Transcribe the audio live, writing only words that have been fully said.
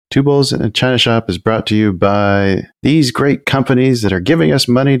Two Bulls in a China Shop is brought to you by these great companies that are giving us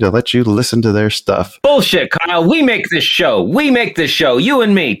money to let you listen to their stuff. Bullshit, Kyle. We make this show. You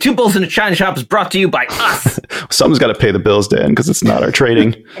and me. Two Bulls in a China Shop is brought to you by us. Someone's got to pay the bills, Dan, because it's not our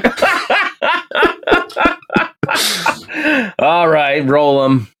trading. All right, roll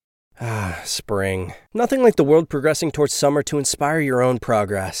them. Spring. Nothing like the world progressing towards summer to inspire your own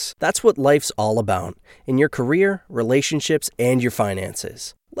progress. That's what life's all about. In your career, relationships, and your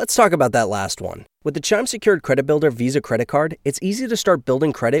finances. Let's talk about that last one. With the Chime Secured Credit Builder Visa Credit Card, it's easy to start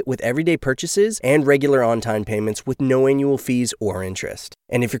building credit with everyday purchases and regular on-time payments with no annual fees or interest.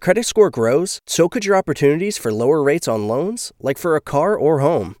 And if your credit score grows, so could your opportunities for lower rates on loans, like for a car or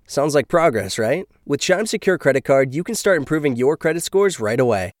home. Sounds like progress, right? With Chime Secure Credit Card, you can start improving your credit scores right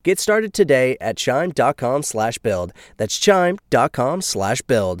away. Get started today at chime.com/build. That's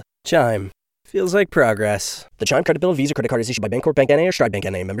chime.com/build. Chime. Feels like progress. The Chime Credit Builder Visa Credit Card is issued by Bancorp Bank N.A. or Stride Bank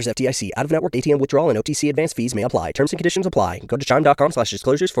N.A. Members FDIC. Out-of-network ATM withdrawal and OTC advance fees may apply. Terms and conditions apply. Go to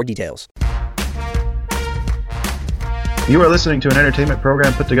chime.com/disclosures for details. You are listening to an entertainment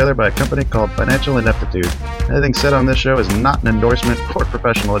program put together by a company called Financial Ineptitude. Anything said on this show is not an endorsement or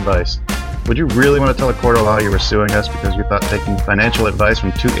professional advice. Would you really want to tell a court of law you were suing us because you thought taking financial advice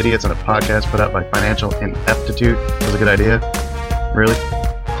from two idiots on a podcast put out by Financial Ineptitude was a good idea? Really?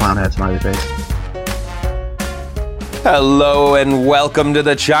 Clown hat smiley face. Hello and welcome to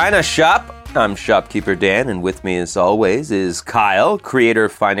the China Shop. I'm Shopkeeper Dan, and with me as always is Kyle, creator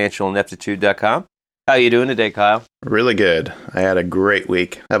of FinancialIneptitude.com. How you doing today, Kyle? Really good. I had a great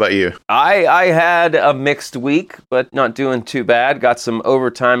week. How about you? I had a mixed week, but not doing too bad. Got some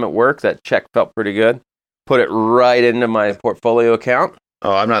overtime at work. That check felt pretty good. Put it right into my portfolio account.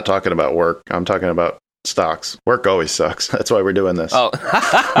 Oh, I'm not talking about work. I'm talking about stocks. Work always sucks. That's why we're doing this. Oh.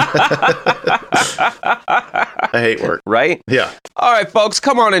 I hate work. Right? Yeah. All right, folks,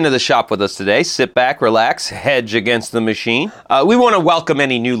 come on into the shop with us today. Sit back, relax, hedge against the machine. We want to welcome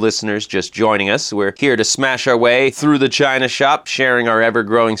any new listeners just joining us. We're here to smash our way through the China Shop, sharing our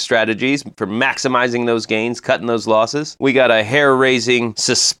ever-growing strategies for maximizing those gains, cutting those losses. We got a hair-raising,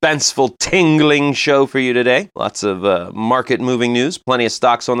 suspenseful, tingling show for you today. Lots of market-moving news, plenty of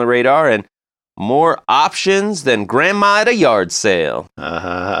stocks on the radar, and more options than grandma at a yard sale.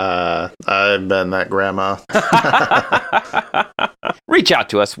 I've been that grandma. Reach out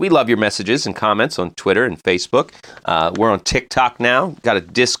to us. We love your messages and comments on Twitter and Facebook. We're on TikTok now. Got a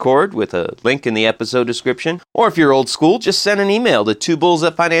Discord with a link in the episode description. Or if you're old school, just send an email to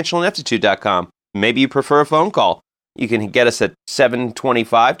twobulls@financialineptitude.com. Maybe you prefer a phone call. You can get us at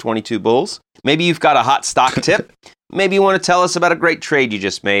 725-22 Bulls. Maybe you've got a hot stock tip. Maybe you want to tell us about a great trade you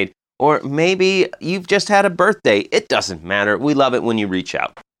just made. Or maybe you've just had a birthday. It doesn't matter. We love it when you reach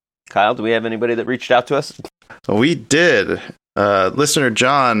out. Kyle, do we have anybody that reached out to us? We did. Listener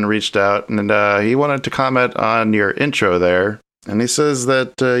John reached out, and he wanted to comment on your intro there. And he says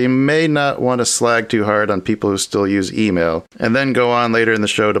that you may not want to slag too hard on people who still use email, and then go on later in the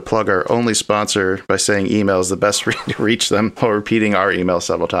show to plug our only sponsor by saying email is the best way to reach them, while repeating our email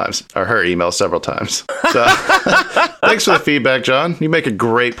several times, or her email several times. So, thanks for the feedback, John. You make a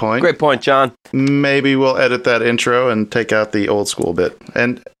great point. Great point, John. Maybe we'll edit that intro and take out the old school bit.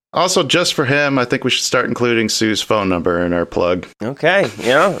 And also, just for him, I think we should start including Sue's phone number in our plug. Okay,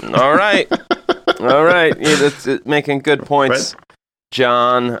 yeah, all right. All right, yeah, that's making good points, right,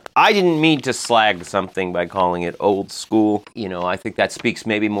 John. I didn't mean to slag something by calling it old school. You know, I think that speaks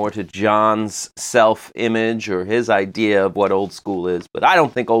maybe more to John's self-image or his idea of what old school is. But I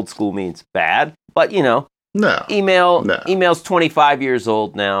don't think old school means bad. But, you know, email's 25 years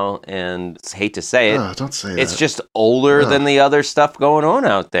old now, and I hate to say it. Oh, don't say that. It's just older than the other stuff going on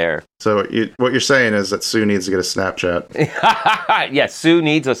out there. So what you're saying is that Sue needs to get a Snapchat. Yes, Sue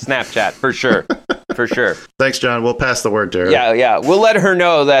needs a Snapchat, for sure. For sure. Thanks, John. We'll pass the word to her. Yeah. We'll let her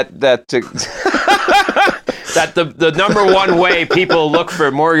know that that the number one way people look for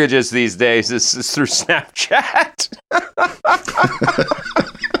mortgages these days is through Snapchat.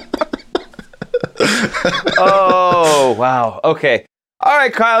 Oh, wow. Okay. All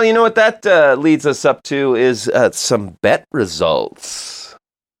right, Kyle, you know what that leads us up to is some bet results.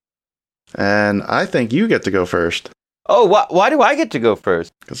 And I think you get to go first. Oh, why do I get to go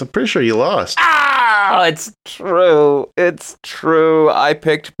first? Because I'm pretty sure you lost. Ah, it's true. It's true. I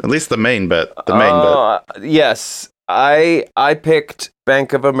picked... At least the main bet. The main bet. Yes. I picked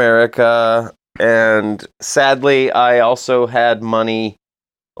Bank of America, and sadly, I also had money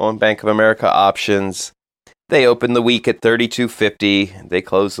on Bank of America options. They opened the week at 32.50. They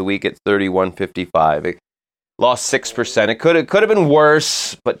closed the week at 31.55. It lost 6%. It could have been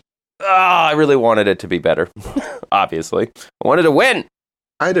worse, but I really wanted it to be better. Obviously, I wanted to win.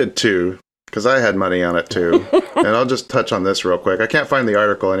 I did too, because I had money on it too. And I'll just touch on this real quick. I can't find the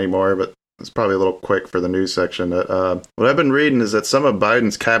article anymore, but it's probably a little quick for the news section. What I've been reading is that some of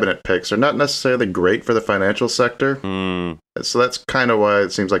Biden's cabinet picks are not necessarily great for the financial sector. So that's kind of why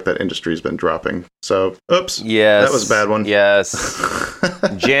it seems like that industry's been dropping. So, oops. Yes. That was a bad one. Yes.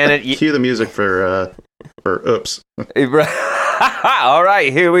 Janet. Cue the music for oops. All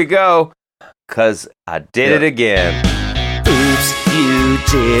right, here we go. Because I did it again. Oops, you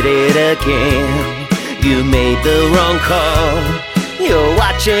did it again. You made the wrong call. You're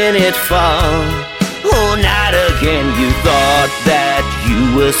watching it fall. Oh, not again. You thought that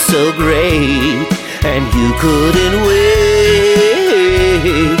you were so great and you couldn't wait.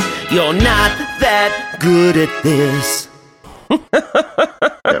 You're not that good at this.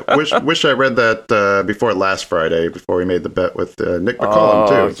 Wish I read that before last Friday, before we made the bet with Nick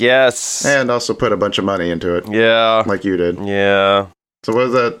McCollum, too. Yes. And also put a bunch of money into it. Yeah. Like you did. Yeah. So what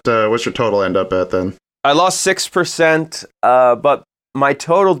is that? What's your total end up at then? I lost 6%, but my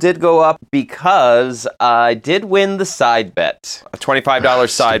total did go up because I did win the side bet, a $25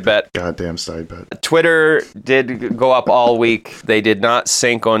 side bet. Goddamn side bet. Twitter did go up all week. They did not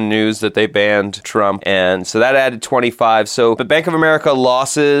sync on news that they banned Trump, and so that added 25. So the Bank of America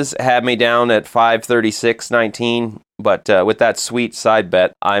losses had me down at 536.19. But with that sweet side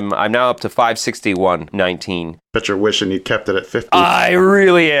bet, I'm now up to 561.19. Bet you're wishing you kept it at 50. I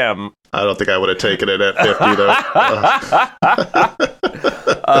really am. I don't think I would have taken it at 50, though.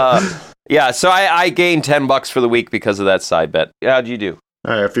 Yeah, so I gained $10 for the week because of that side bet. How'd you do?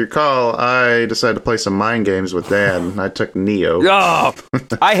 All right, if you recall, I decided to play some mind games with Dan. I took Neo. Oh,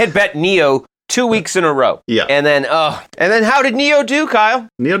 I had bet Neo 2 weeks in a row. Yeah. And then how did Neo do, Kyle?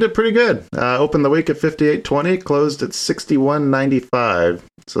 Neo did pretty good. Opened the week at 58.20, closed at 61.95.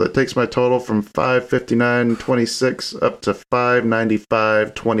 So that takes my total from 559.26 up to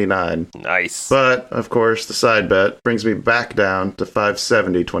 595.29. Nice. But, of course, the side bet brings me back down to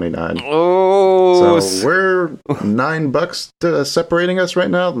 570.29. Oh. So we're $9 separating us right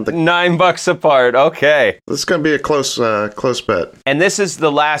now. $9 apart. Okay. This is going to be a close bet. And this is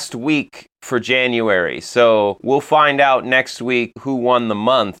the last week for January. So we'll find out next week who won the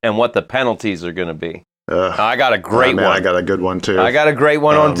month and what the penalties are going to be. I got a great one. I got a good one, too. I got a great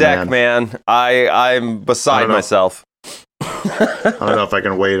one on deck, man. I'm beside myself. I don't know if I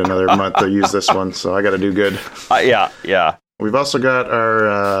can wait another month to use this one, so I got to do good. Yeah. We've also got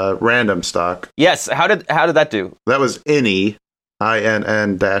our random stock. Yes. How did that do? That was INE,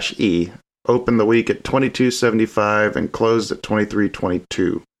 INN-E. Opened the week at 22.75 and closed at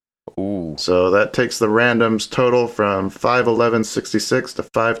 23.22. Ooh. So that takes the randoms total from 511.66 to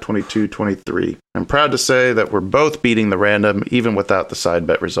 522.23. I'm proud to say that we're both beating the random even without the side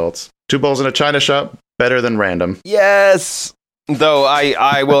bet results. 2 bowls in a china shop, better than random. Yes. Though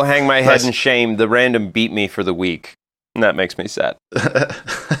I will hang my head in shame. The random beat me for the week. And that makes me sad.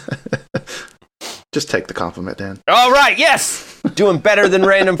 Just take the compliment, Dan. All right, yes! Doing better than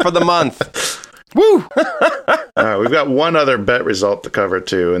random for the month. Woo! We've got one other bet result to cover,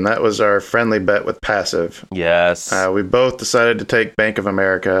 too, and that was our friendly bet with Passive. Yes. We both decided to take Bank of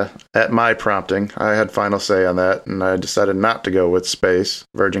America at my prompting. I had final say on that, and I decided not to go with Space,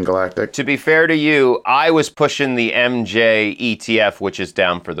 Virgin Galactic. To be fair to you, I was pushing the MJ ETF, which is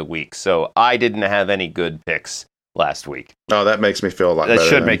down for the week, so I didn't have any good picks last week. Oh, that makes me feel a lot better. That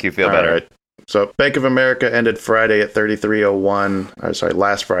should make you feel better. Right. So Bank of America ended Friday at 33.01.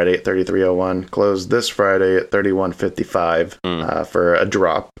 Last Friday at 33.01. Closed this Friday at 31.55 for a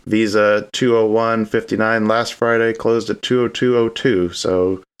drop. Visa 201.59 last Friday. Closed at 202.02.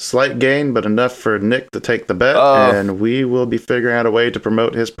 So slight gain, but enough for Nick to take the bet, and we will be figuring out a way to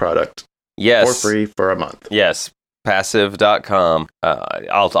promote his product. Yes. For free for a month. Yes. Passive.com.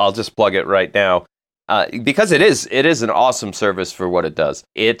 I'll just plug it right now. Because it is an awesome service for what it does.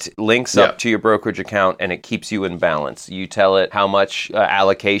 It links up to your brokerage account and it keeps you in balance. You tell it how much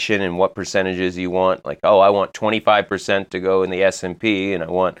allocation and what percentages you want. Like, I want 25% to go in the S&P and I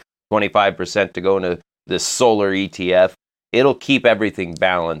want 25% to go into this solar ETF. It'll keep everything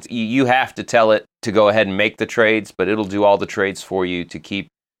balanced. You have to tell it to go ahead and make the trades, but it'll do all the trades for you to keep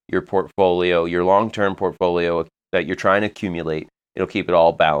your portfolio, your long-term portfolio that you're trying to accumulate. It'll keep it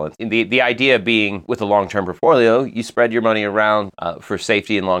all balanced. And the idea being, with a long-term portfolio, you spread your money around for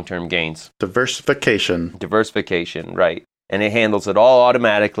safety and long-term gains. Diversification, right. And it handles it all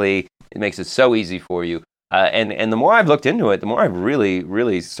automatically. It makes it so easy for you. And the more I've looked into it, the more I've really,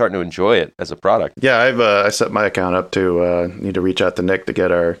 really starting to enjoy it as a product. Yeah, I set my account up to need to reach out to Nick to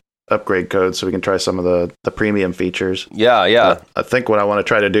get our upgrade code so we can try some of the premium features. Yeah. I think what I want to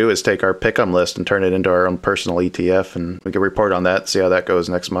try to do is take our pick'em list and turn it into our own personal ETF, and we can report on that, see how that goes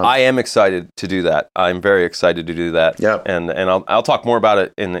next month. I am excited to do that. I'm very excited to do that. Yeah. And I'll talk more about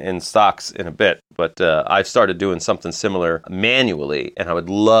it in stocks in a bit. But I've started doing something similar manually, and I would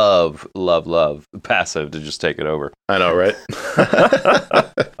love Passive to just take it over. I know, right?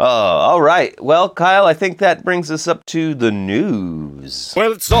 Oh, all right. Well, Kyle, I think that brings us up to the news.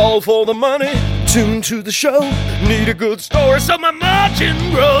 Well, it's all for the money. Tune to the show. Need a good story so my margin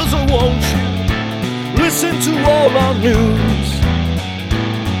grows, or won't you? Listen to all our news.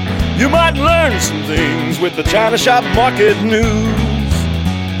 You might learn some things with the China Shop Market News.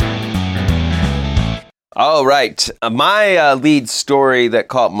 All right. My lead story that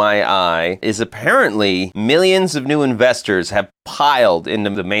caught my eye is apparently millions of new investors have piled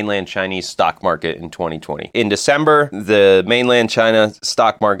into the mainland Chinese stock market in 2020. In December, the mainland China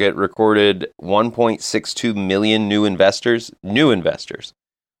stock market recorded 1.62 million new investors,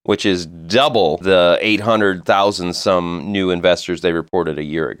 which is double the 800,000 some new investors they reported a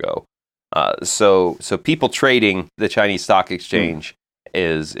year ago. So people trading the Chinese stock exchange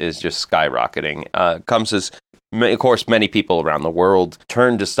is just skyrocketing. Comes as, of course, many people around the world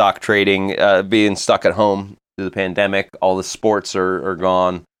turned to stock trading, being stuck at home through the pandemic. All the sports are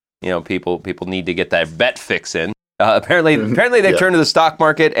gone. You know, people need to get that bet fix in. Apparently they turned to the stock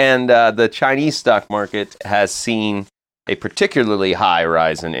market, and the Chinese stock market has seen a particularly high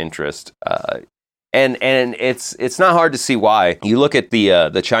rise in interest. And it's not hard to see why. You look at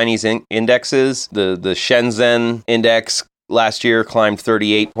the Chinese indexes, the Shenzhen index last year climbed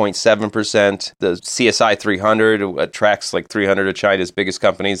 38.7%. The CSI 300 tracks like 300 of China's biggest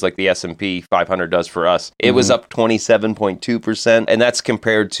companies, like the S&P 500 does for us. It was up 27.2%, and that's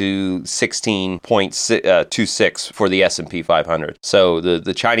compared to 16.26 for the S&P 500. So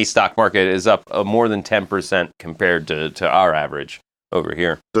the Chinese stock market is up more than 10% compared to our average over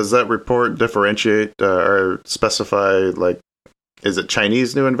here. Does that report differentiate or specify, like, is it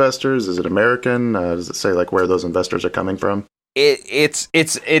Chinese new investors? Is it American? Does it say like where those investors are coming from? It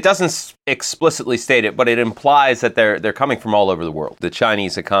doesn't explicitly state it, but it implies that they're coming from all over the world. The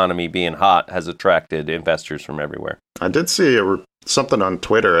Chinese economy being hot has attracted investors from everywhere. I did see something on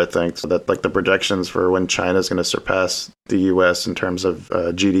Twitter, I think, so that like the projections for when China's going to surpass the U.S. in terms of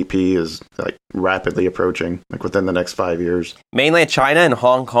GDP is like rapidly approaching, like within the next 5 years. Mainland China and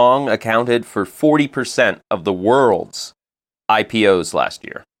Hong Kong accounted for 40% of the world's IPOs last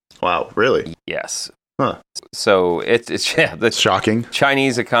year. Wow, really? Yes. Huh. So it's the shocking.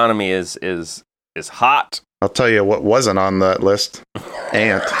 Chinese economy is hot. I'll tell you what wasn't on that list.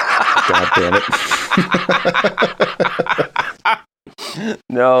 Ant. God damn it.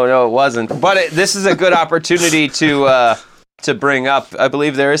 No, it wasn't. But this is a good opportunity to bring up. I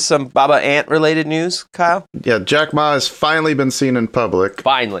believe there is some Baba Ant related news, Kyle. Yeah, Jack Ma has finally been seen in public.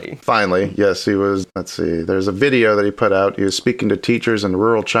 Finally, yes, he was. Let's see. There's a video that he put out. He was speaking to teachers in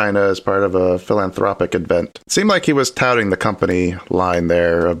rural China as part of a philanthropic event. It seemed like he was touting the company line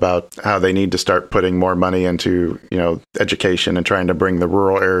there about how they need to start putting more money into, education and trying to bring the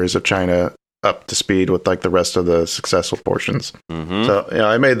rural areas of China up to speed with like the rest of the successful portions. Mm-hmm. So,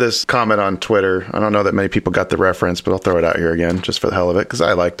 I made this comment on Twitter. I don't know that many people got the reference, but I'll throw it out here again just for the hell of it because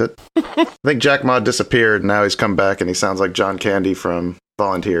I liked it. I think Jack Ma disappeared. Now he's come back and he sounds like John Candy from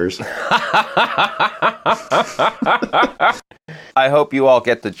Volunteers. I hope you all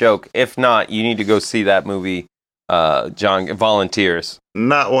get the joke. If not, you need to go see that movie, John Volunteers.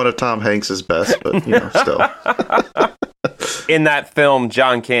 Not one of Tom Hanks's best, but still. In that film,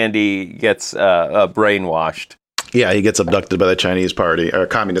 John Candy gets brainwashed. Yeah, he gets abducted by the Chinese party or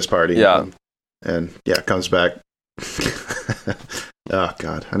Communist Party. Yeah, and comes back. Oh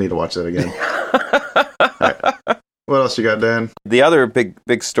God, I need to watch that again. All right. What else you got, Dan? The other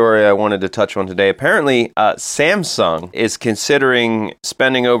big story I wanted to touch on today. Apparently, Samsung is considering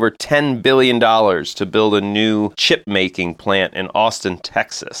spending over $10 billion to build a new chip-making plant in Austin,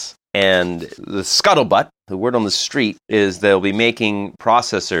 Texas. And the scuttlebutt, the word on the street, is they'll be making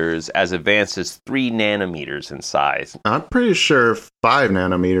processors as advanced as 3 nanometers in size. I'm pretty sure 5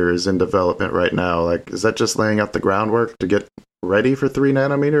 nanometer is in development right now. Like, is that just laying out the groundwork to get ready for 3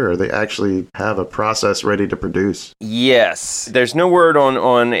 nanometer, or they actually have a process ready to produce? Yes. There's no word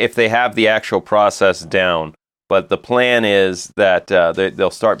on if they have the actual process down, but the plan is that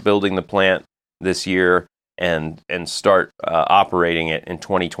they'll start building the plant this year and start operating it in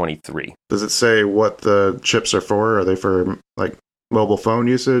 2023. Does it say what the chips are for? Are they for like mobile phone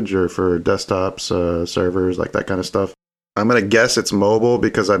usage or for desktops, servers, like that kind of stuff? I'm going to guess it's mobile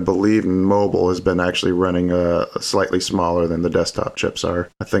because I believe mobile has been actually running slightly smaller than the desktop chips are.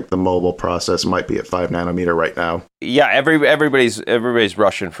 I think the mobile process might be at 5 nanometer right now. Yeah, everybody's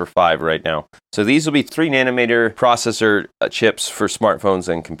rushing for 5 right now. So these will be 3 nanometer processor chips for smartphones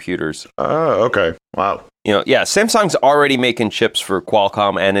and computers. Oh, okay. Wow. Samsung's already making chips for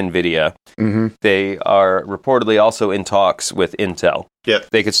Qualcomm and NVIDIA. Mm-hmm. They are reportedly also in talks with Intel. Yep.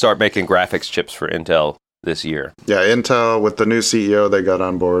 They could start making graphics chips for Intel this year. Yeah, Intel, with the new CEO they got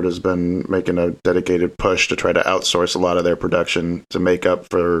on board, has been making a dedicated push to try to outsource a lot of their production to make up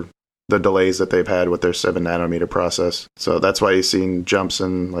for the delays that they've had with their 7 nanometer process. So that's why you've seen jumps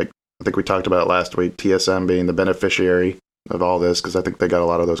in, like I think we talked about last week, TSM being the beneficiary of all this, because I think they got a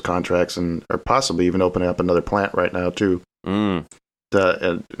lot of those contracts and are possibly even opening up another plant right now too, in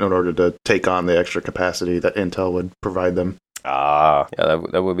order to take on the extra capacity that Intel would provide them. Yeah,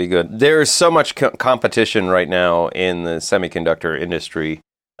 that would be good. There's so much competition right now in the semiconductor industry,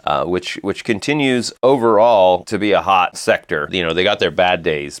 which continues overall to be a hot sector. They got their bad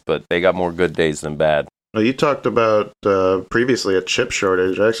days, but they got more good days than bad. Well, you talked about previously a chip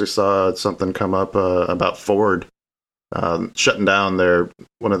shortage. I actually saw something come up about Ford shutting down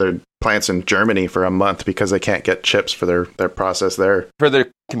one of their plants in Germany for a month because they can't get chips for their process there. For the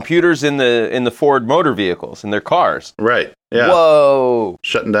computers in the Ford motor vehicles, in their cars. Right. Yeah. Whoa.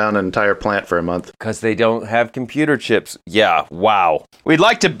 Shutting down an entire plant for a month. Because they don't have computer chips. Yeah, wow. We'd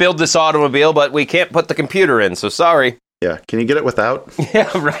like to build this automobile, but we can't put the computer in, so sorry. Yeah. Can you get it without?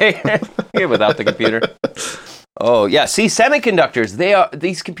 Yeah, right. Yeah, without the computer. Oh, yeah. See, semiconductors,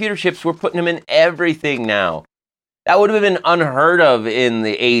 these computer chips, we're putting them in everything now. That would have been unheard of in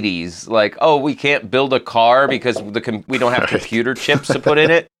the 80s. Like, we can't build a car because we don't have computer chips to put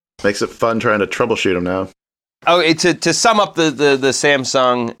in it. Makes it fun trying to troubleshoot them now. Oh, to sum up the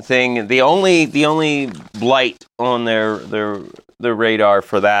Samsung thing, the only blight on their radar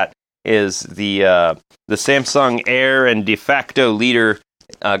for that is the Samsung heir and de facto leader,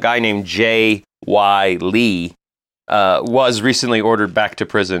 a guy named J.Y. Lee, was recently ordered back to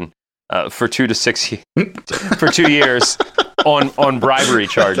prison for 2 to 6 for 2 years on bribery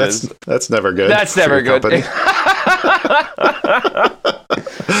charges. That's never good. That's never good.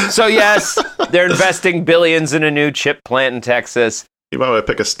 So yes, they're investing billions in a new chip plant in Texas. You might want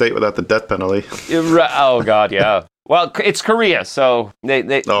to pick a state without the death penalty. Oh God, yeah. Well, it's Korea, so they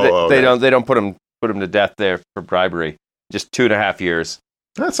don't put them to death there for bribery. Just 2.5 years.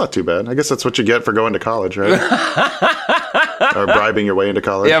 That's not too bad. I guess that's what you get for going to college, right? Or bribing your way into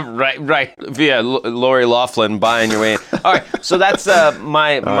college. Yeah, right. Yeah, Lori Loughlin buying your way in. All right, so that's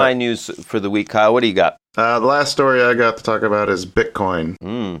my news for the week. Kyle, what do you got? The last story I got to talk about is Bitcoin.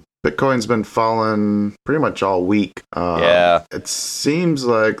 Bitcoin's been falling pretty much all week. Yeah. It seems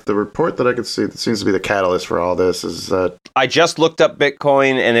like the report that I could see that seems to be the catalyst for all this is that... I just looked up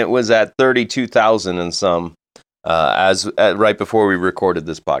Bitcoin, and it was at 32,000 and some. Right before we recorded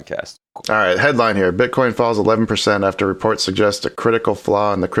this podcast. All right, headline here. Bitcoin falls 11% after reports suggest a critical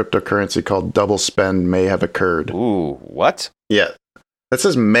flaw in the cryptocurrency called double spend may have occurred. Ooh, what? Yeah. That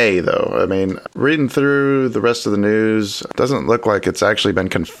says may, though. I mean, reading through the rest of the news, it doesn't look like it's actually been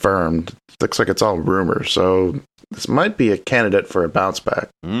confirmed. It looks like it's all rumor. So this might be a candidate for a bounce back.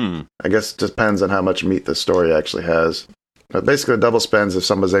 I guess it depends on how much meat the story actually has. Basically, double spends if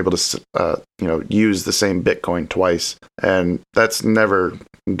someone's able to, use the same Bitcoin twice, and that's never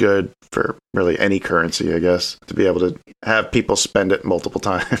good for really any currency, I guess, to be able to have people spend it multiple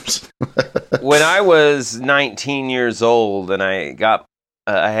times. When I was 19 years old and I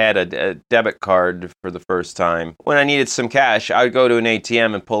had a debit card for the first time, when I needed some cash, I would go to an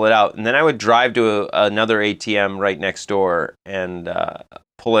ATM and pull it out, and then I would drive to another ATM right next door and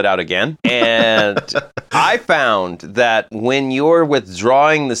pull it out again. And I found that when you're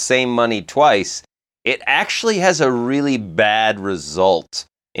withdrawing the same money twice, it actually has a really bad result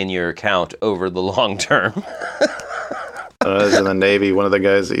in your account over the long term. I was in the Navy. One of the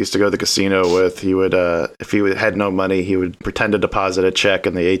guys that used to go to the casino with, he would, if he had no money, he would pretend to deposit a check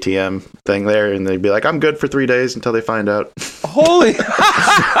in the ATM thing there, and they'd be like, "I'm good for 3 days," until they find out. Holy!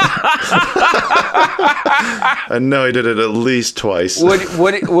 I know he did it at least twice.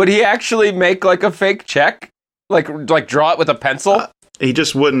 Would he actually make like a fake check, like draw it with a pencil? He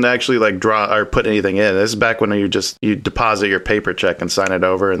just wouldn't actually draw or put anything in. This is back when you deposit your paper check and sign it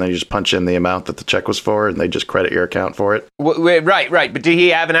over, and then you just punch in the amount that the check was for, and they just credit your account for it. Right. But did he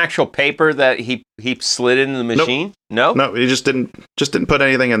have an actual paper that he slid into the machine? Nope. No, he just didn't put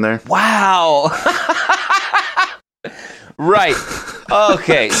anything in there. Wow. Right.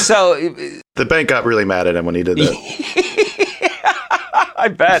 Okay. So the bank got really mad at him when he did that. I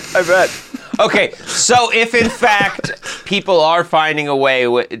bet. Okay, so if in fact people are finding a way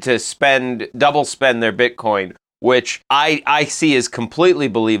to double spend their Bitcoin, which I see as completely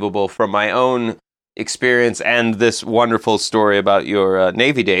believable from my own experience and this wonderful story about your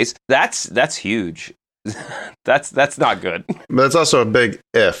Navy days, that's huge. That's not good. But it's also a big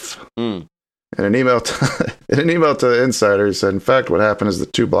if. In an email to insiders said, in fact, what happened is the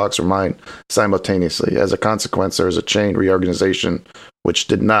two blocks were mined simultaneously. As a consequence, there was a chain reorganization, which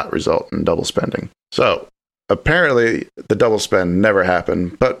did not result in double spending. So apparently, the double spend never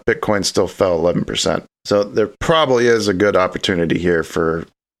happened, but Bitcoin still fell 11%. So there probably is a good opportunity here for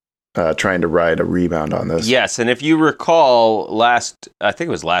trying to ride a rebound on this. Yes, and if you recall, I think it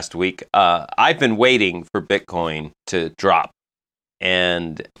was last week, I've been waiting for Bitcoin to drop.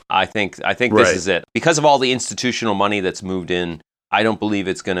 And I think this is it. Because of all the institutional money that's moved in, I don't believe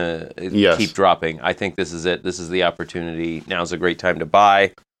it's going to keep dropping. I think this is it. This is the opportunity. Now's a great time to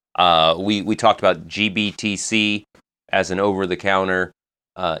buy. We talked about GBTC as an over-the-counter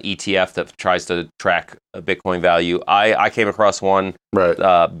ETF that tries to track a Bitcoin value. I came across one, right?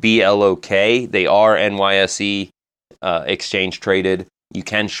 BLOK. They are NYSE exchange traded. You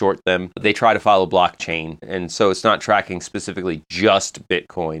can short them. They try to follow blockchain. And so it's not tracking specifically just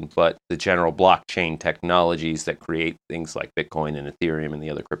Bitcoin, but the general blockchain technologies that create things like Bitcoin and Ethereum and the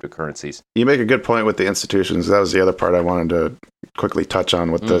other cryptocurrencies. You make a good point with the institutions. That was the other part I wanted to quickly touch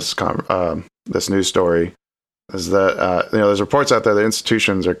on with this news story. Is that there's reports out there that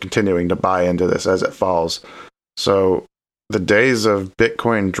institutions are continuing to buy into this as it falls. So the days of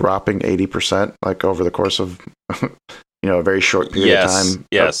Bitcoin dropping 80% like over the course of a very short period of time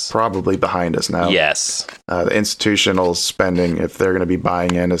are probably behind us now. Yes. The institutional spending, if they're going to be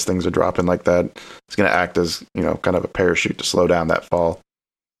buying in as things are dropping like that, it's going to act as kind of a parachute to slow down that fall.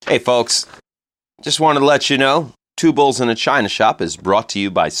 Hey folks, just wanted to let you know, Two Bulls in a China Shop is brought to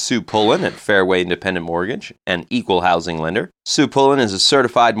you by Sue Pullen at Fairway Independent Mortgage, an equal housing lender. Sue Pullen is a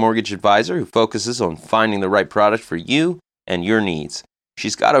certified mortgage advisor who focuses on finding the right product for you and your needs.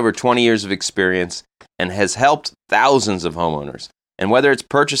 She's got over 20 years of experience and has helped thousands of homeowners. And whether it's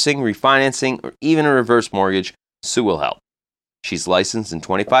purchasing, refinancing, or even a reverse mortgage, Sue will help. She's licensed in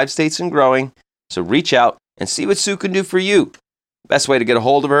 25 states and growing, so reach out and see what Sue can do for you. Best way to get a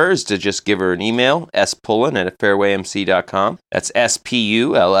hold of her is to just give her an email, spullen@fairwaymc.com. That's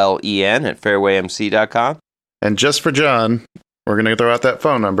SPULLEN at fairwaymc.com. And just for John, we're going to throw out that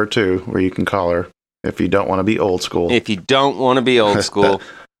phone number too, where you can call her if you don't want to be old school. If you don't want to be old school,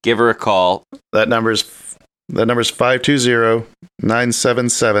 give her a call. That number's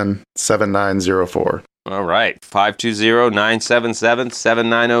 520-977-7904. All right,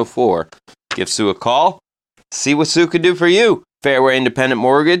 520-977-7904. Give Sue a call. See what Sue can do for you. Fairway Independent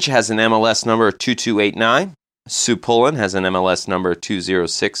Mortgage has an MLS number 2289. Sue Pullen has an MLS number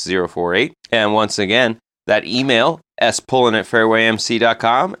 206048. And once again, that email,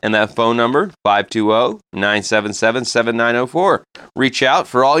 spullen@fairwaymc.com, and that phone number, 520-977-7904. Reach out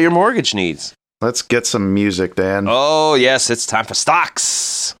for all your mortgage needs. Let's get some music, Dan. Oh, yes, it's time for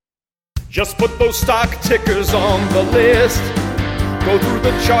stocks. Just put those stock tickers on the list. Go through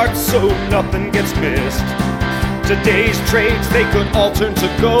the charts so nothing gets missed. Today's trades, they could all turn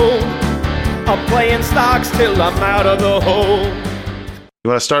to gold. I'm playing stocks till I'm out of the hole. You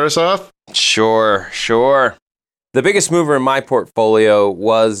want to start us off? Sure. The biggest mover in my portfolio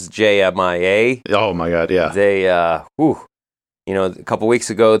was JMIA. Oh my God, yeah. They, a couple weeks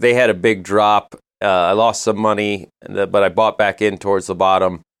ago, they had a big drop. I lost some money, but I bought back in towards the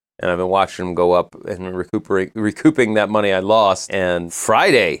bottom. And I've been watching them go up and recouping that money I lost. And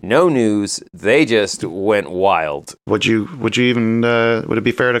Friday, no news. They just went wild. Would you even would it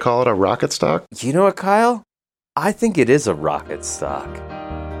be fair to call it a rocket stock? You know what, Kyle? I think it is a rocket stock.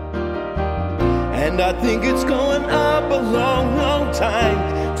 And I think it's going up a long, long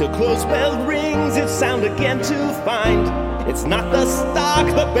time. Till close bell rings, it's sound again to find. It's not the stock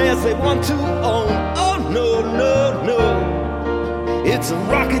the bears they want to own. Oh no, no, no. It's a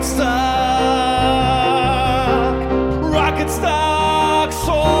rocket stock,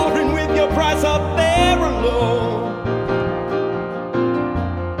 soaring with your price up there alone.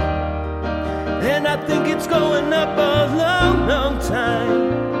 And I think it's going up a long, long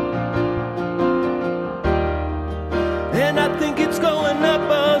time. And I think it's going up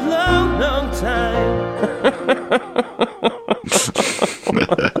a long, long time.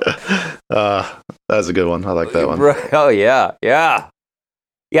 That's a good one. I like that one. Oh, yeah.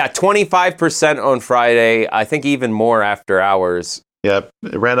 Yeah, 25% on Friday. I think even more after hours. Yeah,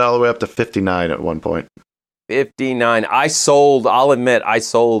 it ran all the way up to 59 at one point. 59. I'll admit, I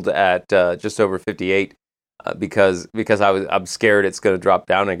sold at just over 58. because I'm scared it's going to drop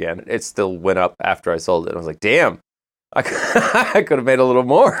down again. It still went up after I sold it. I was like, damn, I could have made a little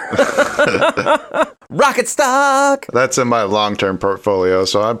more. Rocket stock. That's in my long-term portfolio,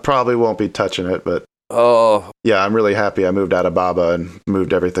 so I probably won't be touching it, but Oh, yeah, I'm really happy I moved out of BABA and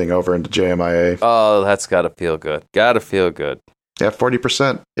moved everything over into JMIA. oh, that's got to feel good. Got to feel good. Yeah,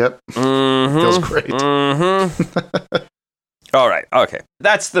 40%. Yep. Mm-hmm. Feels great. Mm-hmm. All right. Okay.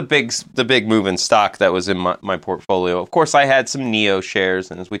 That's the big move in stock that was in my portfolio. Of course, I had some NEO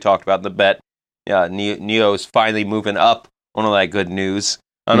shares, and as we talked about in the bet, NEO is finally moving up on all that good news.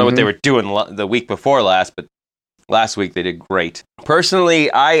 I don't know what they were doing the week before last, but last week they did great.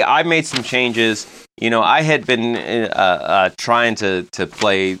 Personally, I made some changes. I had been trying to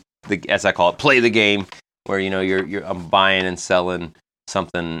play as I call it, play the game, where I'm buying and selling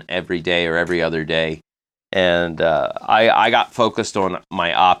something every day or every other day. And I got focused on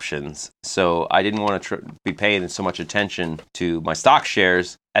my options, so I didn't want to be paying so much attention to my stock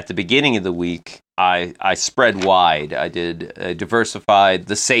shares. At the beginning of the week, I spread wide. I did diversified,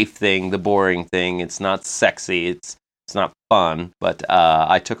 the safe thing, the boring thing. It's not sexy, it's not fun, but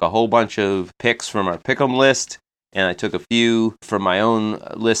I took a whole bunch of picks from our Pick'em list, and I took a few from my own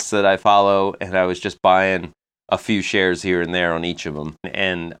lists that I follow, and I was just buying a few shares here and there on each of them.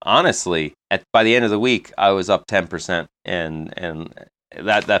 And honestly, by the end of the week, I was up 10%, and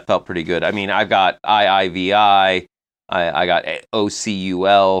that felt pretty good. I mean, I've got IIVI, I got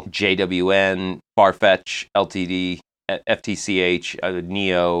OCUL, JWN, Farfetch, LTD, FTCH,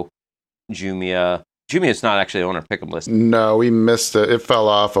 NEO, Jumia. Jumia's not actually on our Pick'em list. No, we missed it. It fell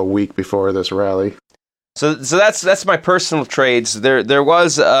off a week before this rally. So that's my personal trades. There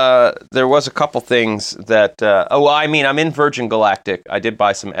was a couple things that I'm in Virgin Galactic. I did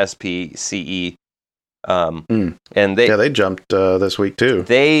buy some SPCE, and they jumped this week too.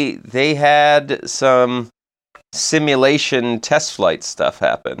 They had some simulation test flight stuff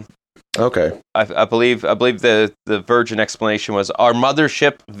happen. Okay. I believe the Virgin explanation was our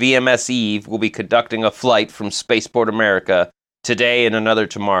mothership VMS Eve will be conducting a flight from Spaceport America today and another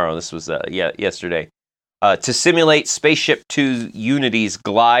tomorrow. This was yesterday. To simulate Spaceship Two Unity's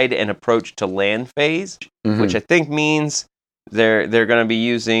glide and approach to land phase, which I think means they're going to be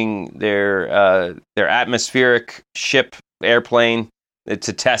using their atmospheric ship airplane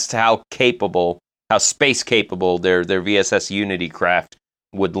to test how space capable their VSS Unity craft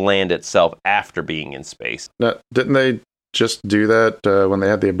would land itself after being in space. Now, didn't they just do that when they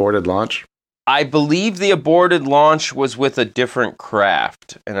had the aborted launch? I believe the aborted launch was with a different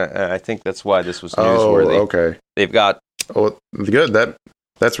craft, and I think that's why this was newsworthy. Oh, okay. They've got... Oh, good.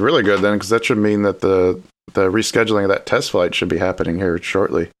 That's really good then, because that should mean that the rescheduling of that test flight should be happening here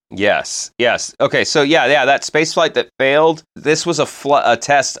shortly. Yes. Okay, so yeah, that space flight that failed, this was a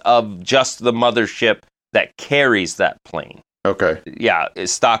test of just the mothership that carries that plane. Okay. Yeah,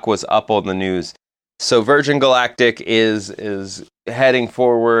 stock was up on the news. So Virgin Galactic is heading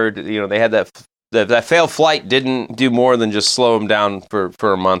forward. They had that failed flight didn't do more than just slow them down for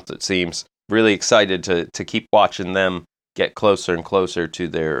a month, it seems. Really excited to keep watching them get closer and closer to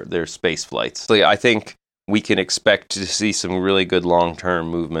their space flights. So I think we can expect to see some really good long-term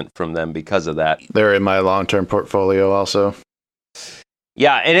movement from them because of that. They're in my long-term portfolio also.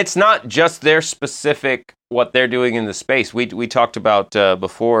 Yeah, and it's not just their specific what they're doing in the space. We talked about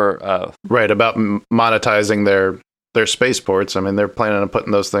before. Right, about monetizing their spaceports. I mean, they're planning on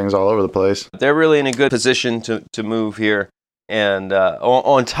putting those things all over the place. They're really in a good position to move here. And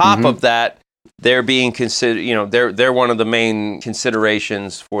on top of that, they're being considered, they're one of the main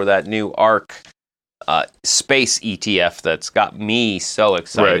considerations for that new ARK space ETF that's got me so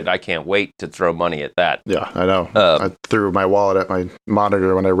excited. Right. I can't wait to throw money at that. Yeah, I know. I threw my wallet at my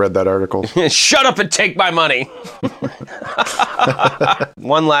monitor when I read that article. Shut up and take my money.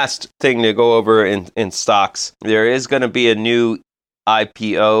 One last thing to go over in stocks. There is going to be a new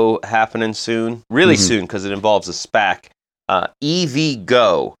IPO happening soon. Really soon, because it involves a SPAC.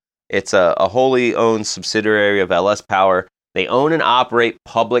 EVgo. It's a wholly owned subsidiary of LS Power. They own and operate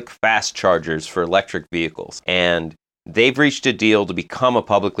public fast chargers for electric vehicles, and they've reached a deal to become a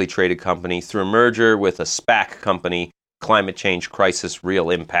publicly traded company through a merger with a SPAC company, Climate Change Crisis Real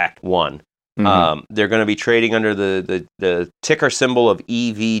Impact 1. They're going to be trading under the ticker symbol of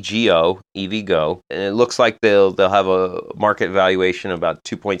EVGO, and it looks like they'll have a market valuation of about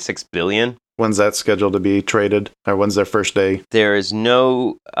 $2.6 billion. When's that scheduled to be traded, or when's their first day? There is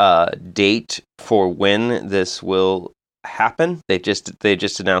no date for when this will happen. They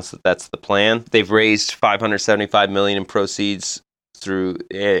just announced that that's the plan. They've raised $575 million in proceeds through,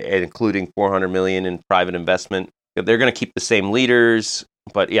 including $400 million in private investment. They're going to keep the same leaders,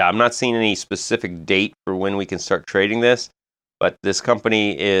 But yeah, I'm not seeing any specific date for when we can start trading this. But this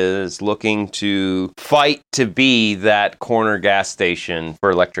company is looking to fight to be that corner gas station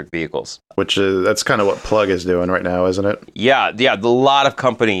for electric vehicles. Which is, that's kind of what Plug is doing right now, isn't it? Yeah. A lot of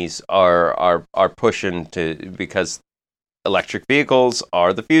companies are pushing to, because electric vehicles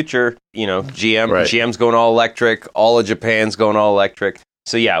are the future. You know, GM's going all electric. All of Japan's going all electric.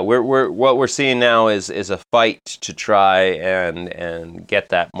 So yeah, what we're seeing now is a fight to try and get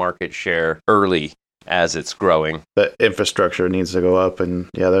that market share early as it's growing. The infrastructure needs to go up, and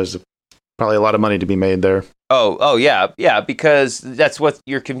yeah, there's probably a lot of money to be made there. Oh yeah, because that's what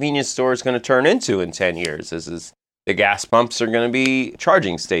your convenience store is going to turn into in 10 years. Is the gas pumps are going to be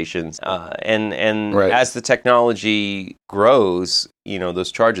charging stations, and right. As the technology grows, you know,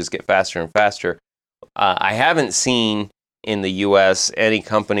 those charges get faster and faster. I haven't seen in the U.S. any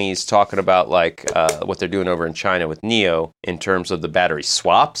companies talking about like what they're doing over in China with NIO in terms of the battery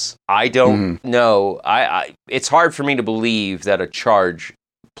swaps. I don't know. It's hard for me to believe that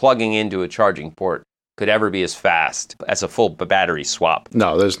plugging into a charging port could ever be as fast as a full battery swap.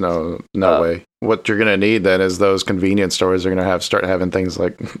 No, there's no way. What you're going to need then is those convenience stores are going to start having things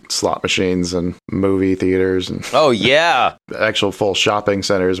like slot machines and movie theaters and oh yeah, actual full shopping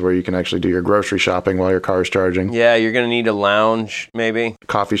centers where you can actually do your grocery shopping while your car's charging. Yeah, you're going to need a lounge, maybe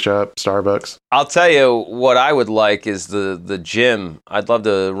coffee shop, Starbucks. I'll tell you what I would like is the gym. I'd love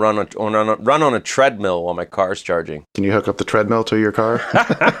to run on a treadmill while my car's charging. Can you hook up the treadmill to your car?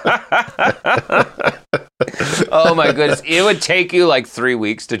 Oh my goodness, it would take you like 3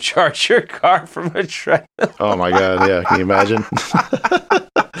 weeks to charge your car from a treadmill. Oh my god, yeah, can you imagine?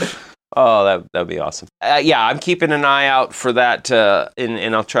 Oh, that'd be awesome. Yeah, I'm keeping an eye out for that,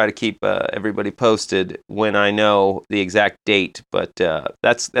 and I'll try to keep everybody posted when I know the exact date. But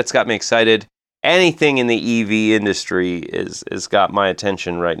that's got me excited. Anything in the EV industry is got my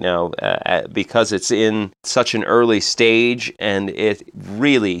attention right now because it's in such an early stage, and it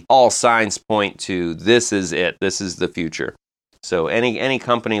really all signs point to this is it. This is the future. So any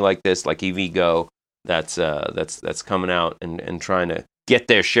company like this, like EVgo, that's coming out and trying to get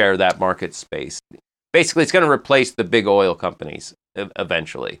their share of that market space. Basically, it's going to replace the big oil companies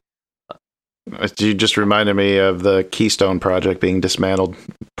eventually. You just reminded me of the Keystone project being dismantled.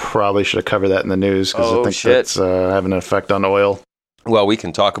 Probably should have covered that in the news because I think that's having an effect on oil. Well, we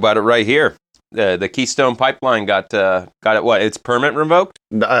can talk about it right here. The Keystone Pipeline got it. What? Its permit revoked?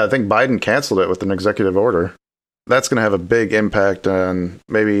 I think Biden canceled it with an executive order. That's going to have a big impact on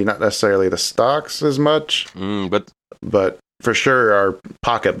maybe not necessarily the stocks as much, but for sure our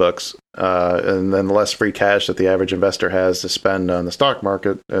pocketbooks, and then the less free cash that the average investor has to spend on the stock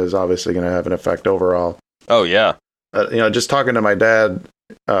market is obviously going to have an effect overall. Oh yeah. Just talking to my dad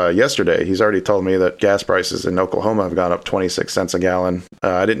yesterday, he's already told me that gas prices in Oklahoma have gone up 26 cents a gallon.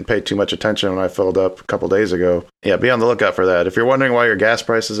 I didn't pay too much attention when I filled up a couple days ago. Yeah, be on the lookout for that. If you're wondering why your gas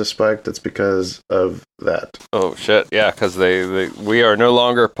prices have spiked, it's because of that. Oh shit, yeah, because we are no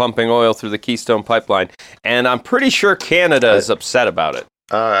longer pumping oil through the Keystone Pipeline, and I'm pretty sure Canada is upset about it.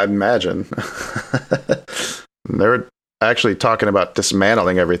 I imagine. They're actually talking about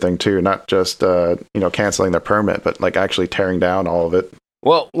dismantling everything too, not just canceling their permit, but like actually tearing down all of it.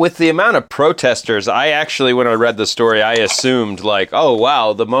 Well, with the amount of protesters, I actually, when I read the story, I assumed like, oh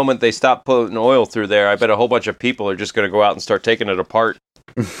wow, the moment they stop putting oil through there, I bet a whole bunch of people are just going to go out and start taking it apart.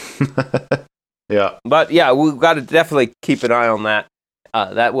 Yeah. But yeah, we've got to definitely keep an eye on that.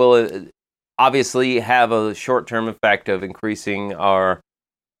 That will obviously have a short-term effect of increasing our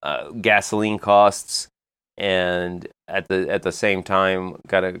gasoline costs, and at the same time,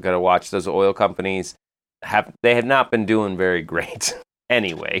 gotta watch those oil companies. They have not been doing very great.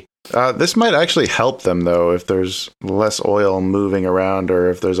 Anyway, this might actually help them though if there's less oil moving around, or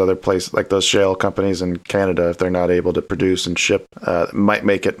if there's other places like those shale companies in Canada, if they're not able to produce and ship, it might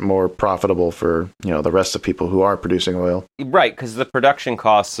make it more profitable for the rest of people who are producing oil. Right, because the production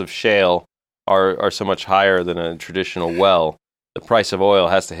costs of shale are so much higher than a traditional well. The price of oil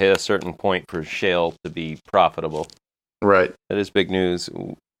has to hit a certain point for shale to be profitable. Right. That is big news.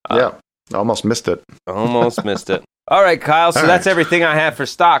 Yeah, almost missed it. Almost missed it. All right, Kyle. So that's everything I have for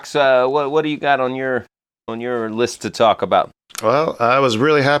stocks. What do you got on your list to talk about? Well, I was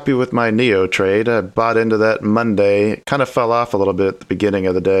really happy with my NIO trade. I bought into that Monday. It kind of fell off a little bit at the beginning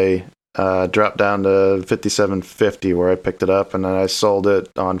of the day. Dropped down to 57.50 where I picked it up, and then I sold it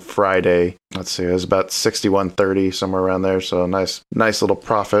on Friday. Let's see, it was about 61.30, somewhere around there. So nice little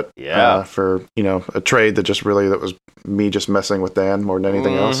profit. Yeah. For a trade that was me just messing with Dan more than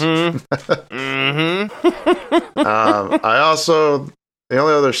anything else. Mm-hmm. I also The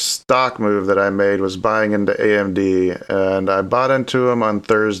only other stock move that I made was buying into AMD, and I bought into them on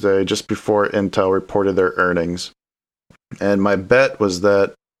Thursday just before Intel reported their earnings. And my bet was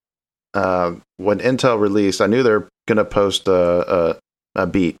that when Intel released, I knew they're going to post a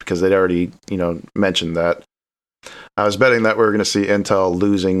beat because they'd already, mentioned that. I was betting that we were going to see Intel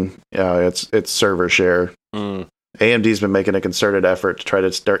losing its server share. AMD's been making a concerted effort to try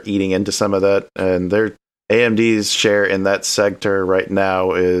to start eating into some of that, and their AMD's share in that sector right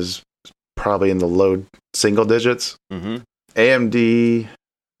now is probably in the low single digits. AMD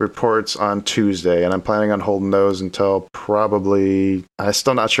reports on Tuesday, and I'm planning on holding those until probably... I'm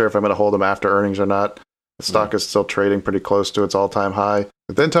still not sure if I'm going to hold them after earnings or not. The stock is still trading pretty close to its all-time high.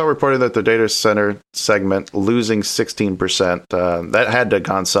 But Intel reported that the data center segment losing 16%. That had to have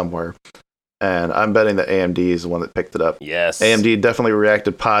gone somewhere. And I'm betting that AMD is the one that picked it up. Yes. AMD definitely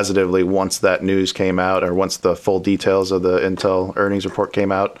reacted positively once that news came out, or once the full details of the Intel earnings report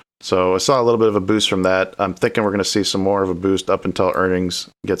came out. So I saw a little bit of a boost from that. I'm thinking we're going to see some more of a boost up until earnings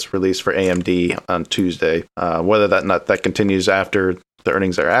gets released for AMD on Tuesday. Whether that continues after the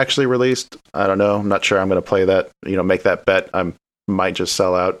earnings are actually released, I don't know. I'm not sure I'm going to play that, make that bet. I might just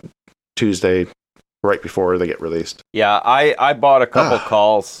sell out Tuesday right before they get released. Yeah, I bought a couple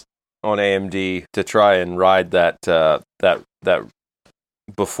calls on AMD to try and ride that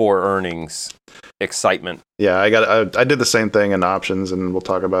before earnings excitement. Yeah, I did the same thing in options, and we'll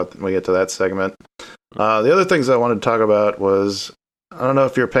talk about when we get to that segment. The other things I wanted to talk about was, I don't know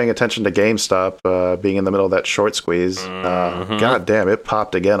if you're paying attention to GameStop being in the middle of that short squeeze. God damn, it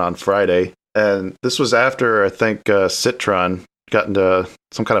popped again on Friday. And this was after, I think, Citron got into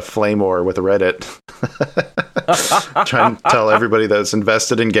some kind of flame war with Reddit. Trying to tell everybody that's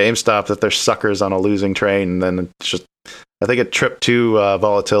invested in GameStop that they're suckers on a losing train. And then it's just, I think it tripped two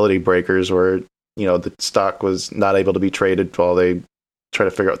volatility breakers where, the stock was not able to be traded while they try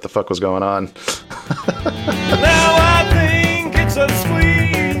to figure out what the fuck was going on. Now I think it's a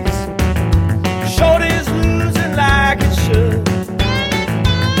squeeze. Short is losing like it should.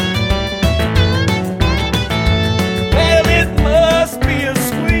 Well, it must be a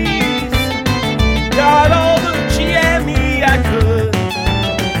squeeze. Got all the GME I could.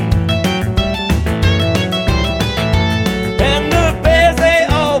 And the bears, they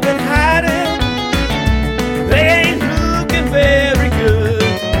all been hiding. They ain't looking very good.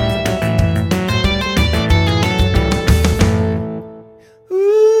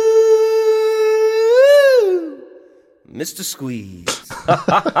 Ooh, Mr. Squeeze.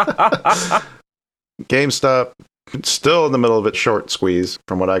 GameStop still in the middle of its short squeeze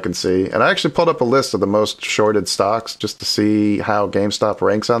from what I can see. And I actually pulled up a list of the most shorted stocks just to see how GameStop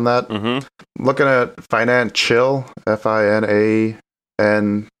ranks on that. Looking at Financial, FINAN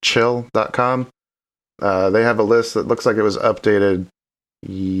chill.com. They have a list that looks like it was updated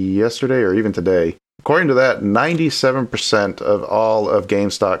yesterday or even today. According to that, 97% of all of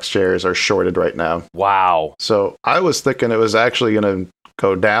GameStop shares are shorted right now. Wow. So I was thinking it was actually going to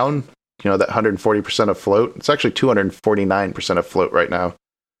go down. That 140% of float. It's actually 249% of float right now.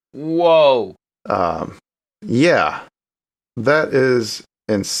 Whoa. Yeah. That is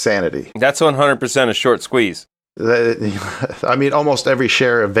insanity. That's 100% a short squeeze. I mean, almost every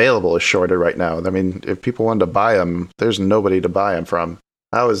share available is shorted right now. I mean, if people wanted to buy them, there's nobody to buy them from.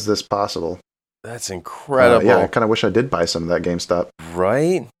 How is this possible? That's incredible. Yeah, I kind of wish I did buy some of that GameStop.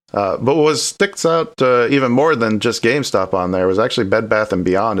 Right? But what sticks out even more than just GameStop on there was actually Bed Bath &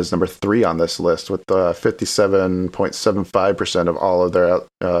 Beyond is number 3 on this list with 57.75% of all of their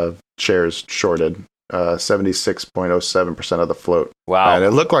shares shorted, 76.07% of the float. Wow. And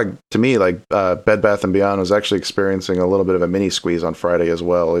it looked like, to me, like Bed Bath & Beyond was actually experiencing a little bit of a mini squeeze on Friday as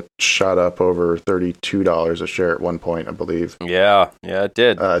well. It shot up over $32 a share at one point, I believe. Yeah, it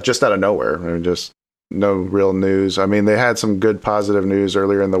did. Just out of nowhere. I mean, just no real news. I mean, they had some good positive news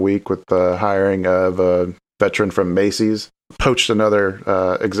earlier in the week with the hiring of a veteran from Macy's. Poached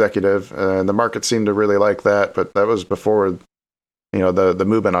another executive, and the market seemed to really like that, but that was before the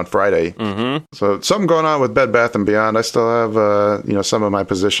movement on Friday. So something going on with Bed Bath & Beyond. I still have some of my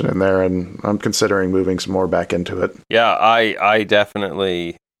position in there, and I'm considering moving some more back into it. Yeah, I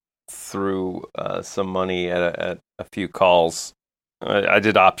definitely threw some money at a few calls. I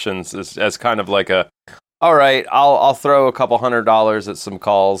did options as kind of like all right, I'll throw a couple $100 at some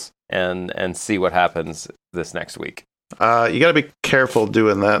calls and see what happens this next week. You got to be careful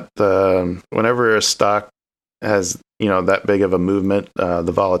doing that. Whenever a stock has that big of a movement,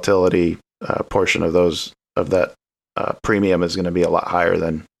 the volatility portion of that premium is going to be a lot higher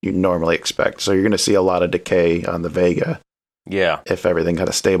than you normally expect. So you're going to see a lot of decay on the Vega. Yeah. if everything kind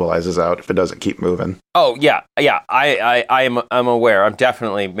of stabilizes out, if it doesn't keep moving. Oh yeah. I'm aware. I'm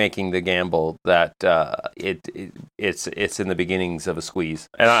definitely making the gamble that it's in the beginnings of a squeeze,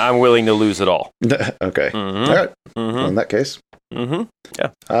 and I'm willing to lose it all. Okay. Mm-hmm. All right. Mm-hmm. Well, in that case, Mm-hmm. Yeah.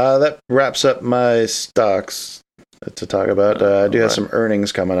 that wraps up my stocks to talk about. I do have some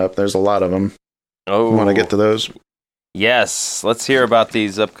earnings coming up. There's a lot of them. Oh, Want to get to those? Yes. Let's hear about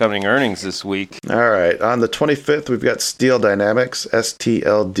these upcoming earnings this week. All right. On the 25th, we've got Steel Dynamics,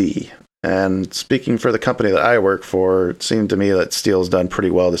 STLD. And speaking for the company that I work for, it seemed to me that steel's done pretty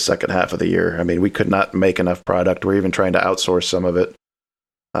well the second half of the year. I mean, we could not make enough product. We're even trying to outsource some of it.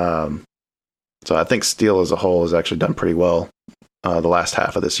 So I think steel as a whole has actually done pretty well the last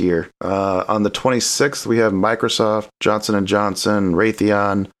half of this year. On the 26th, we have Microsoft, Johnson & Johnson,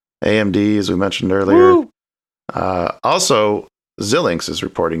 Raytheon, AMD, as we mentioned earlier. Woo! Also, Xilinx is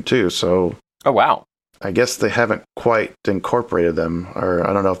reporting too, so Oh wow. I guess they haven't quite incorporated them, or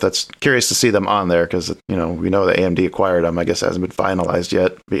I don't know if that's curious to see them on there because, we know that AMD acquired them. I guess it hasn't been finalized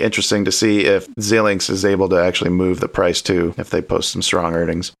yet. Be interesting to see if Xilinx is able to actually move the price too, if they post some strong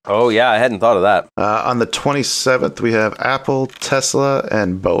earnings. Oh yeah, I hadn't thought of that. On the 27th, we have Apple, Tesla,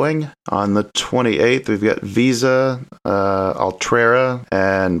 and Boeing. On the 28th, we've got Visa, Altrera,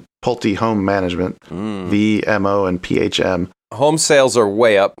 and Pulte Home Management, VMO and PHM. Home sales are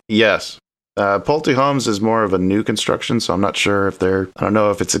way up. Yes. Pulte Homes is more of a new construction, so I'm not sure if I don't know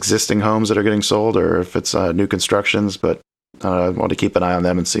if it's existing homes that are getting sold or if it's new constructions, but I want to keep an eye on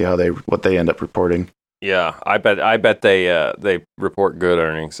them and see what they end up reporting. Yeah, I bet they report good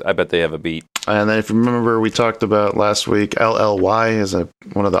earnings. I bet they have a beat. And then if you remember, we talked about last week, LLY is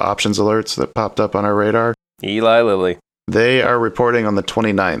one of the options alerts that popped up on our radar. Eli Lilly. They are reporting on the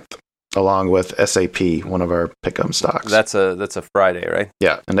 29th. Along with SAP, one of our pick-em stocks. That's a Friday, right?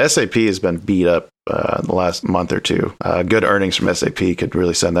 Yeah, and SAP has been beat up in the last month or two. Good earnings from SAP could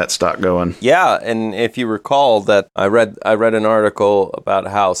really send that stock going. Yeah, and if you recall that I read an article about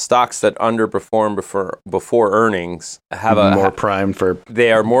how stocks that underperform before earnings have more primed for.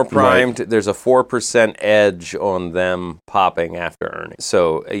 They are more primed. Right. There's a 4% edge on them popping after earnings.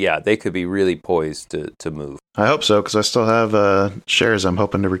 So yeah, they could be really poised to move. I hope so, because I still have shares I'm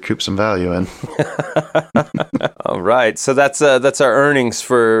hoping to recoup some value in. All right, so that's our earnings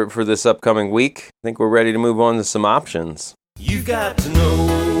for this upcoming week. I think we're ready to move on to some options. You got to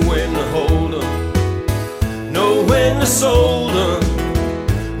know when to hold 'em, know when to sold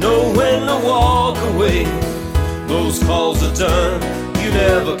 'em, know when to walk away. Those calls are done, you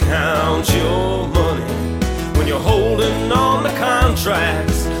never count your money. When you're holding on to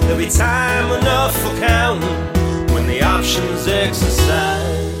contracts, there'll be time enough for counting when the options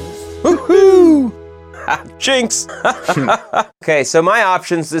exercise. Woohoo! Jinx! Okay, so my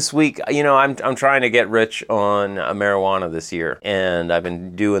options this week, I'm trying to get rich on marijuana this year, and I've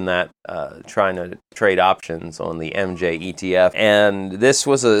been doing that, trying to trade options on the MJ ETF, and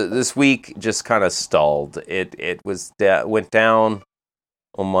this week just kind of stalled. It went down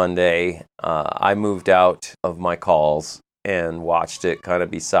on Monday. I moved out of my calls and watched it kind of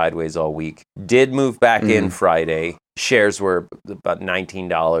be sideways all week. Did move back in Friday. Shares were about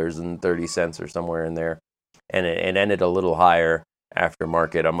 $19.30 or somewhere in there, and it ended a little higher after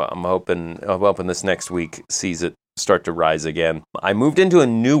market. I'm hoping this next week sees it start to rise again. I moved into a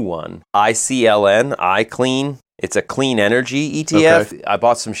new one, ICLN, iClean. It's a clean energy ETF. Okay. I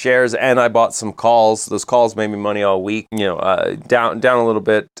bought some shares and I bought some calls. Those calls made me money all week. Down a little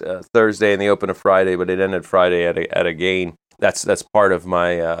bit Thursday and the open of Friday, but it ended Friday at a gain. That's part of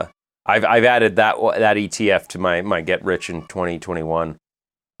my. I've added that ETF to my Get Rich in 2021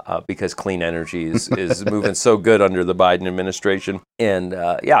 because clean energy is moving so good under the Biden administration. And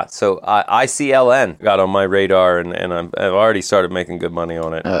so ICLN got on my radar, and I've already started making good money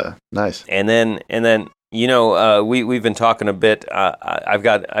on it. Nice. And then. We've been talking a bit. I've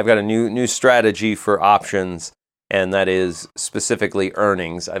got a new strategy for options, and that is specifically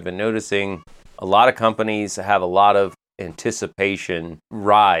earnings. I've been noticing a lot of companies have a lot of anticipation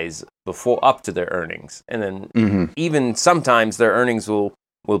rise before up to their earnings, and then even sometimes their earnings will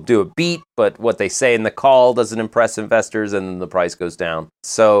do a beat, but what they say in the call doesn't impress investors, and then the price goes down.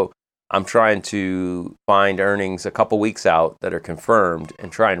 So I'm trying to find earnings a couple weeks out that are confirmed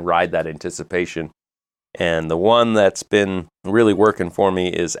and try and ride that anticipation. And the one that's been really working for me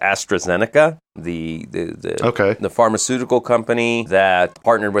is AstraZeneca, the pharmaceutical company that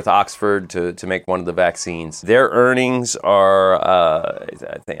partnered with Oxford to make one of the vaccines. Their earnings are,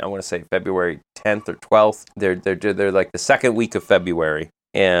 I want to say February 10th or 12th. They're like the second week of February,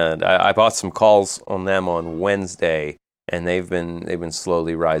 and I bought some calls on them on Wednesday, and they've been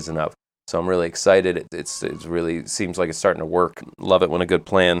slowly rising up. So I'm really excited. It's really seems like it's starting to work. Love it when a good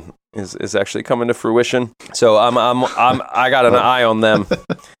plan is actually coming to fruition. So I got an eye on them,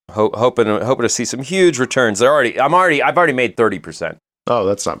 hoping to see some huge returns. I've already made 30%. Oh,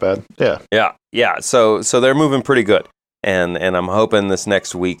 that's not bad. Yeah. So they're moving pretty good, and I'm hoping this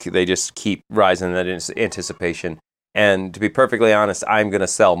next week they just keep rising in that anticipation. And to be perfectly honest, I'm going to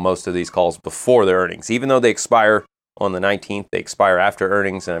sell most of these calls before their earnings, even though they expire on the 19th. They expire after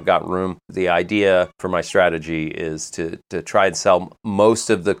earnings, and I've got room. The idea for my strategy is to try and sell most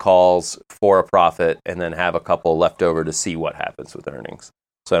of the calls for a profit, and then have a couple left over to see what happens with earnings,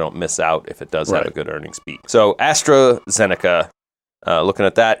 so I don't miss out if it does have a good earnings beat. So AstraZeneca. Looking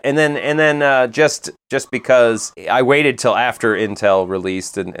at that, and then just because I waited till after Intel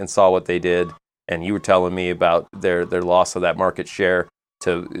released and saw what they did, and you were telling me about their loss of that market share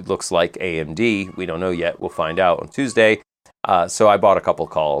to, it looks like, AMD. We don't know yet. We'll find out on Tuesday. So I bought a couple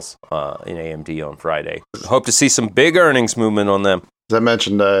calls in AMD on Friday. Hope to see some big earnings movement on them. As I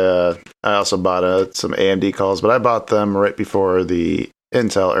mentioned, I also bought some AMD calls, but I bought them right before the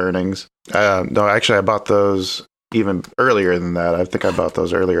Intel earnings. No, actually, I bought those even earlier than that. I think I bought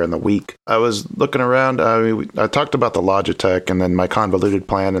those earlier in the week. I was looking around. I talked about the Logitech and then my convoluted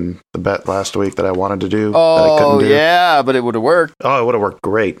plan and the bet last week that I wanted to do. That I couldn't do. Yeah, but it would have worked. Oh, it would have worked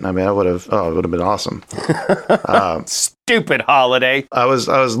great. I mean, it would have been awesome. Stupid holiday. I was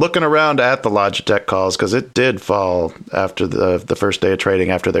looking around at the Logitech calls because it did fall after the first day of trading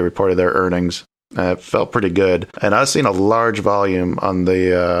after they reported their earnings. It felt pretty good. And I was seeing a large volume on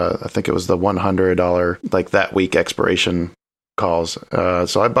the, I think it was the $100, like that week expiration calls.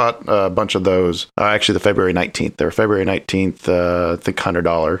 So I bought a bunch of those. Actually, the February 19th. They're February 19th, I think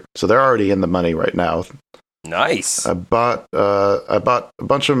 $100. So they're already in the money right now. Nice. I bought a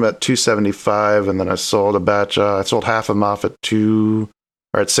bunch of them at $275, and then I sold a batch. I sold half of them off at $6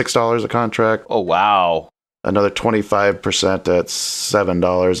 a contract. Oh, wow. Another 25% at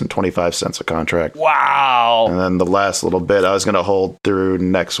 $7.25 a contract. Wow! And then the last little bit I was going to hold through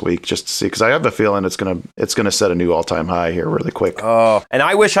next week just to see, because I have a feeling it's gonna set a new all-time high here really quick. Oh, and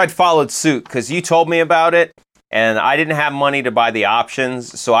I wish I'd followed suit, because you told me about it, and I didn't have money to buy the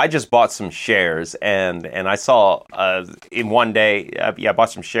options, so I just bought some shares, and I saw in one day, I bought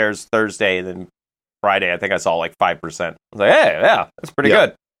some shares Thursday, and then Friday I think I saw like 5%. I was like, hey, yeah, that's pretty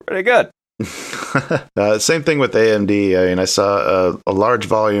good. Pretty good. Same thing with AMD. I mean, I saw a large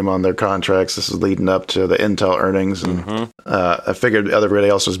volume on their contracts. This is leading up to the Intel earnings, and I figured everybody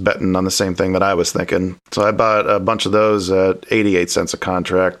else was betting on the same thing that I was thinking. So I bought a bunch of those at 88 cents a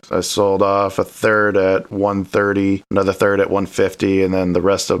contract. I sold off a third at 130, another third at 150, and then the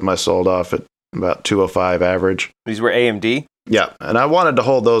rest of them I sold off at about 205 average. These were AMD? Yeah, and I wanted to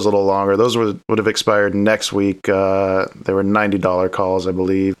hold those a little longer. Those would have expired next week. They were $90 calls, I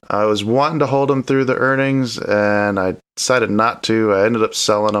believe. I was wanting to hold them through the earnings, and I decided not to. I ended up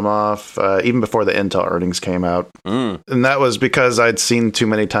selling them off even before the Intel earnings came out. And that was because I'd seen too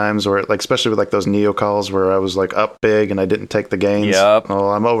many times where, like, especially with like those Neo calls where I was like up big and I didn't take the gains. Yep.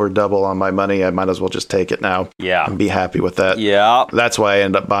 Well, I'm over double on my money. I might as well just take it now. Yeah. And be happy with that. Yeah. That's why I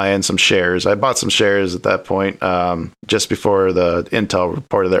ended up buying some shares. I bought some shares at that point just before the Intel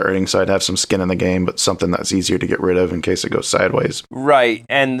reported their earnings, so I'd have some skin in the game, but something that's easier to get rid of in case it goes sideways. Right.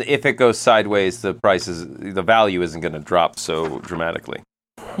 And if it goes sideways, the value isn't going to drop so dramatically.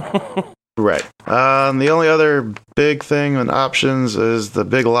 Right. The only other big thing in options is the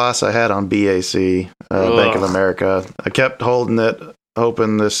big loss I had on BAC, Bank of America. I kept holding it,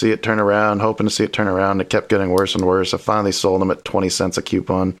 hoping to see it turn around. It kept getting worse and worse. I finally sold them at 20 cents a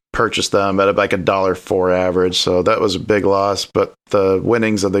coupon, purchased them at like $1.04 average. So that was a big loss, but the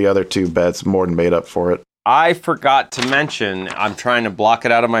winnings of the other two bets more than made up for it. I forgot to mention, I'm trying to block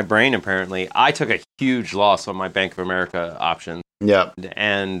it out of my brain apparently, I took a huge loss on my Bank of America option. Yeah.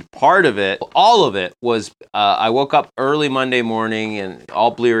 And part of it, all of it, was I woke up early Monday morning and all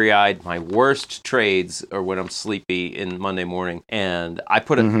bleary-eyed. My worst trades are when I'm sleepy in Monday morning. And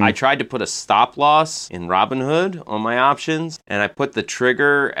I tried to put a stop loss in Robinhood on my options, and I put the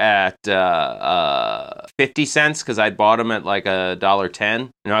trigger at 50 cents because I'd bought them at like $1.10.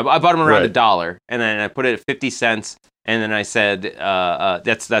 I bought them around $1, and then I put it at 50 cents. And then I said,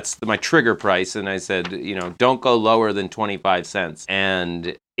 that's my trigger price. And I said, don't go lower than 25 cents.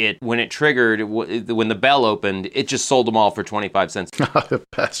 And when it triggered, when the bell opened, it just sold them all for 25 cents.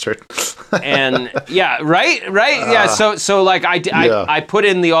 Bastard. And yeah, right. Yeah. So like I put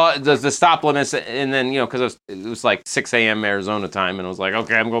in the stop limits, and then, because it was like 6 a.m. Arizona time, and I was like,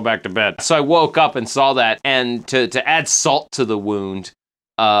 okay, I'm going back to bed. So I woke up and saw that. And to add salt to the wound,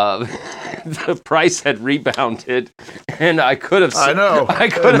 the price had rebounded, and I could have. I know,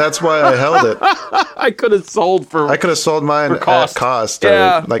 and that's why I held it. I could have sold for. I could have sold mine at cost,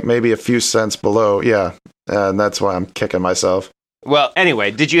 or like maybe a few cents below. Yeah, and that's why I'm kicking myself. Well,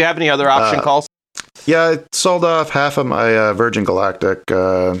 anyway, did you have any other option calls? Yeah, I sold off half of my Virgin Galactic.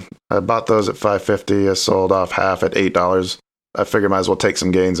 I bought those at $5.50. I sold off half at $8. I figured might as well take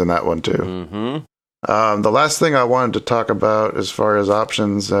some gains in that one too. Mm-hmm. The last thing I wanted to talk about as far as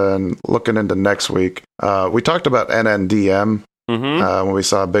options and looking into next week, we talked about NNDM when we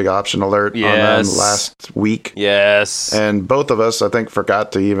saw a big option alert on them last week. Yes. And both of us, I think,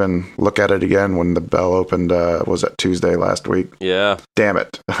 forgot to even look at it again when the bell opened, was that Tuesday last week? Yeah. Damn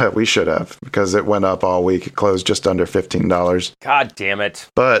it. We should have, because it went up all week. It closed just under $15. God damn it.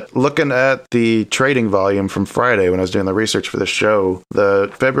 But looking at the trading volume from Friday when I was doing the research for the show,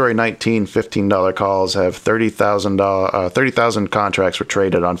 the February 19 $15 calls have 30,000 contracts were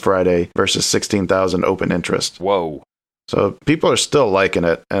traded on Friday versus 16,000 open interest. Whoa. So people are still liking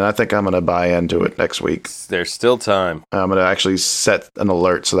it, and I think I'm going to buy into it next week. There's still time. I'm going to actually set an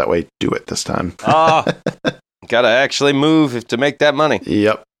alert so that way I do it this time. Gotta actually move to make that money.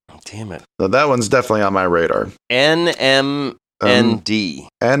 Yep. Damn it. So that one's definitely on my radar. NMND.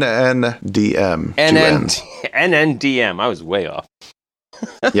 NNDM. NNDM. I was way off.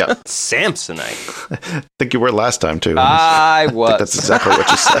 Yeah. Samsonite. I think you were last time, too. I was. I think that's exactly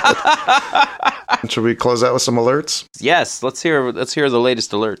what you said. Should we close out with some alerts? Yes, let's hear the latest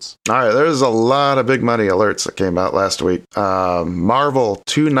alerts. All right, there's a lot of big money alerts that came out last week. Marvel,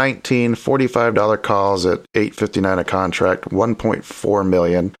 $219 $45 calls at $8.59 a contract, $1.4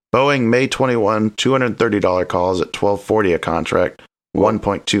 million. Boeing, May 21, $230 calls at $12.40 a contract,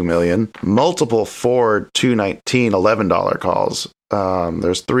 $1.2 million. Multiple Ford, $219 $11 calls.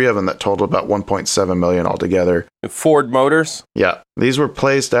 There's 3 of them that total about $1.7 million altogether. Ford Motors? Yeah. These were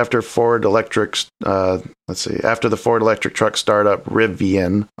placed after Ford Electric, after the Ford electric truck startup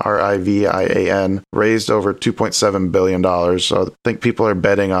Rivian, Rivian, raised over $2.7 billion. So I think people are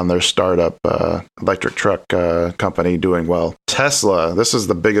betting on their startup electric truck company doing well. Tesla, this is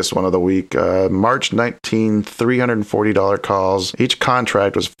the biggest one of the week. March 19, $340 calls. Each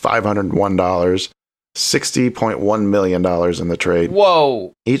contract was $501. $60.1 million in the trade.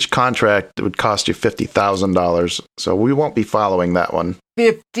 Whoa. Each contract would cost you $50,000. So we won't be following that one.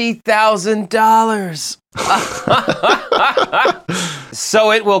 $50,000.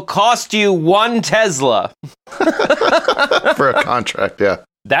 So it will cost you one Tesla. For a contract, yeah.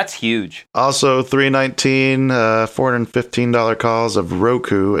 That's huge. Also, $319, $415 calls of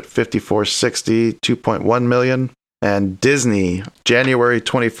Roku at $54.60, $2.1 million. And Disney, January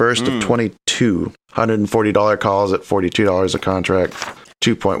 21st of 22, $140 calls at $42 a contract,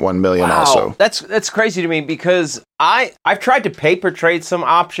 $2.1 million also. That's crazy to me because I've tried to paper trade some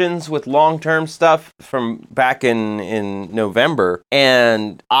options with long-term stuff from back in November,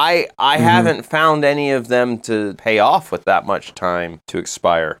 and I haven't found any of them to pay off with that much time to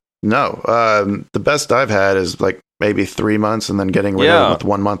expire. No, the best I've had is like maybe 3 months and then getting rid of them with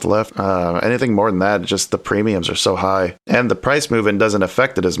 1 month left. Anything more than that, just the premiums are so high. And the price movement doesn't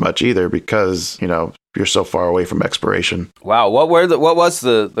affect it as much either because, you're so far away from expiration. Wow. What was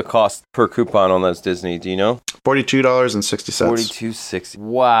the cost per coupon on those Disney? Do you know? $42.60. $42.60.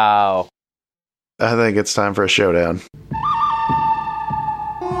 Wow. I think it's time for a showdown.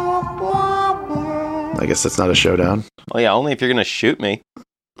 I guess that's not a showdown. Well, yeah, only if you're going to shoot me.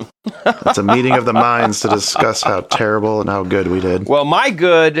 It's a meeting of the minds to discuss how terrible and how good we did. Well, my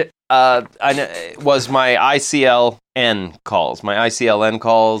good was my ICLN calls. My ICLN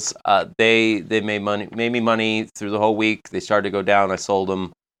calls, they made me money through the whole week. They started to go down. I sold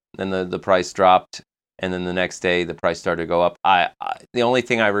them. Then the price dropped. And then the next day, the price started to go up. The only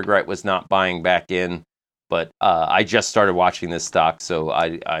thing I regret was not buying back in. But I just started watching this stock, so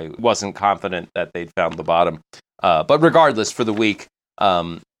I wasn't confident that they'd found the bottom. But regardless, for the week,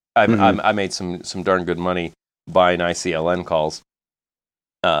 I made some darn good money buying ICLN calls.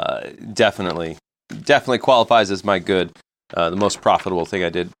 Definitely qualifies as my good. The most profitable thing I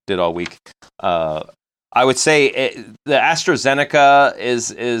did all week. I would say the AstraZeneca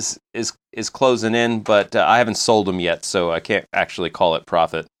is closing in, but I haven't sold them yet, so I can't actually call it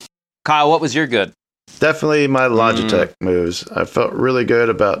profit. Kyle, what was your good? Definitely my Logitech moves. I felt really good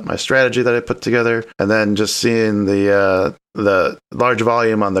about my strategy that I put together, and then just seeing the large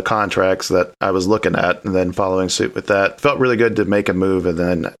volume on the contracts that I was looking at, and then following suit with that. Felt really good to make a move and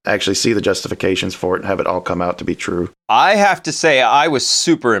then actually see the justifications for it and have it all come out to be true. I have to say I was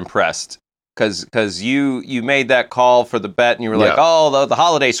super impressed because you made that call for the bet and you were like, Yeah. oh, the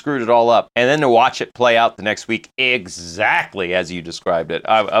holiday screwed it all up. And then to watch it play out the next week exactly as you described it,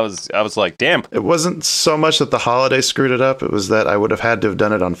 I was like, damn. It wasn't so much that the holiday screwed it up. It was that I would have had to have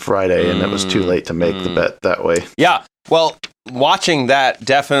done it on Friday, and it was too late to make the bet that way. Yeah. Well, watching that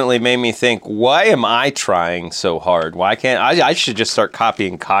definitely made me think, why am I trying so hard? Why can't I should just start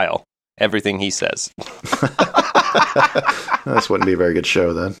copying Kyle, everything he says. This wouldn't be a very good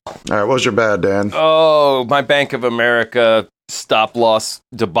show then. All right, what was your bad, Dan? Oh, my Bank of America stop-loss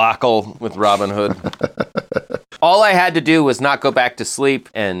debacle with Robinhood. All I had to do was not go back to sleep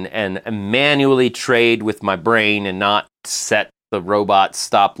and manually trade with my brain and not set the robot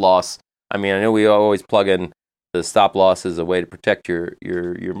stop-loss. I mean, I know we always plug in the stop-loss as a way to protect your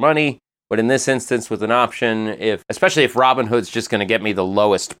money, but in this instance with an option, especially if Robinhood's just going to get me the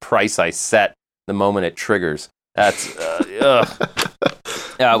lowest price I set the moment it triggers. That's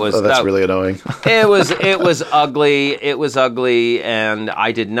That's really annoying. It was ugly. It was ugly, and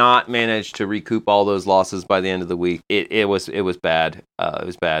I did not manage to recoup all those losses by the end of the week. It was bad. It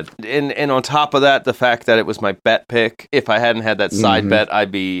was bad. And on top of that, the fact that it was my bet pick. If I hadn't had that side bet,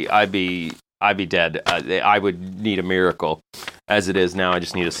 I'd be dead. I would need a miracle. As it is now, I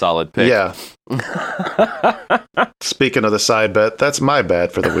just need a solid pick. Yeah. Speaking of the side bet, that's my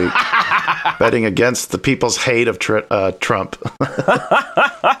bad for the week. Betting against the people's hate of Trump.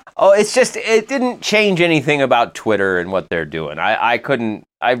 Oh, it didn't change anything about Twitter and what they're doing. I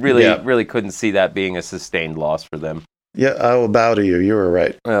really couldn't see that being a sustained loss for them. Yeah, I will bow to you. You were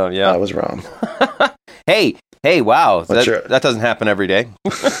right. Oh, yeah. I was wrong. Hey, wow. That doesn't happen every day.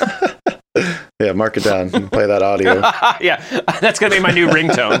 Yeah, mark it down. You can play that audio. Yeah, that's going to be my new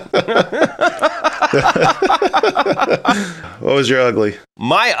ringtone. What was your ugly?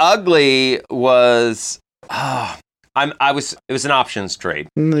 My ugly was... it was an options trade.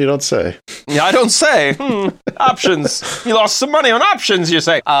 You don't say. Yeah, I don't say. Options. You lost some money on options, you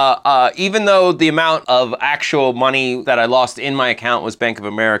say. Even though the amount of actual money that I lost in my account was Bank of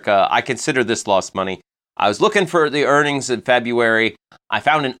America, I consider this lost money. I was looking for the earnings in February. I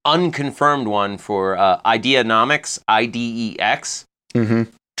found an unconfirmed one for Ideanomics, IDEX. Mm-hmm.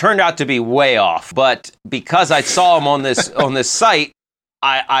 Turned out to be way off, but because I saw them on this site,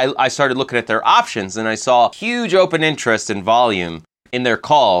 I started looking at their options, and I saw huge open interest and volume in their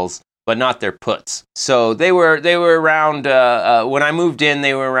calls, but not their puts. So they were around, when I moved in,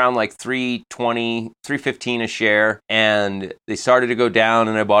 they were around like $3.20, $3.15 a share, and they started to go down,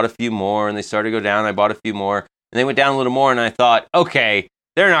 and I bought a few more, and they started to go down, and I bought a few more, and they went down a little more, and I thought, okay,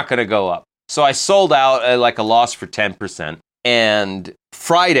 they're not going to go up. So I sold out at like a loss for 10%, and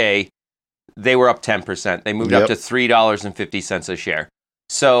Friday, they were up 10%. They moved up to $3.50 a share.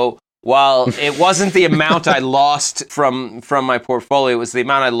 So while it wasn't the amount I lost from my portfolio, it was the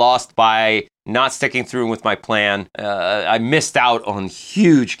amount I lost by not sticking through with my plan. I missed out on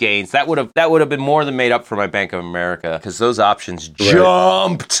huge gains. That would have been more than made up for my Bank of America because those options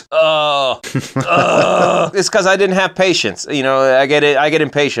jumped. It's because I didn't have patience. You know, I get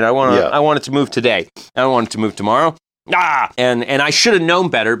impatient. I want it to move today. I don't want it to move tomorrow. And I should have known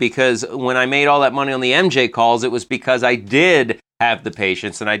better because when I made all that money on the MJ calls, it was because I did have the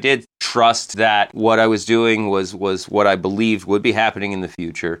patience and I did trust that what I was doing was what I believed would be happening in the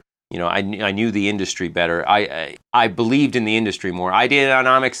future. You know, I knew the industry better. I believed in the industry more.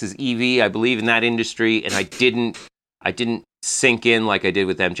 Ideanomics is EV. I believe in that industry, and I didn't sink in like I did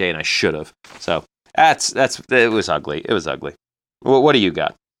with MJ, and I should have. So it was ugly. It was ugly. What do you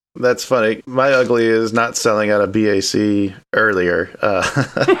got? That's funny. My ugly is not selling out of BAC earlier.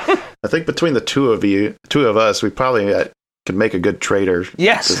 I think between the two of us, we probably could make a good trader.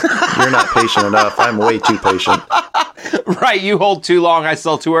 Yes. You're not patient enough. I'm way too patient. Right. You hold too long. I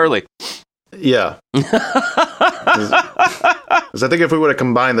sell too early. Yeah. Because I think if we would have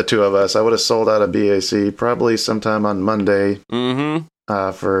combined the two of us, I would have sold out of BAC probably sometime on Monday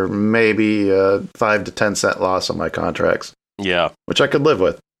for maybe a 5 to 10 cent loss on my contracts. Yeah. Which I could live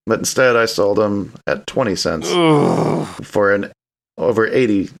with. But instead, I sold them at 20 cents for an over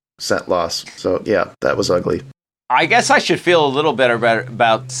 80 cent loss. So, yeah, that was ugly. I guess I should feel a little better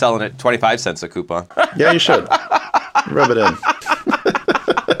about selling it 25 cents a coupon. Yeah, you should. Rub it in.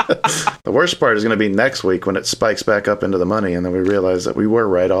 The worst part is going to be next week when it spikes back up into the money and then we realize that we were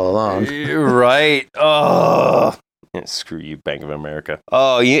right all along. Right. Oh. Yeah, screw you, Bank of America.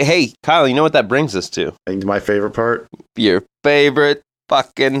 Oh, hey, Kyle, you know what that brings us to? And my favorite part? Your favorite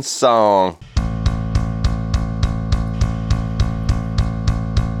fucking song.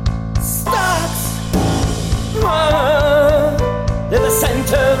 Stocks, they're the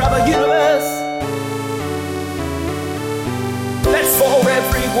center of a universe. That's for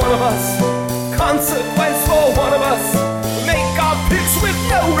every one of us. consequence for one of us. Make our picks with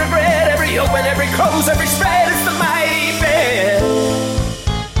no regret. Every open, every close, every spread. It's the mighty bet.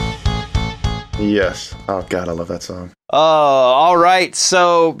 Yes. Oh, God, I love that song. Oh, all right.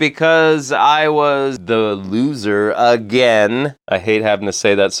 So, because I was the loser again, I hate having to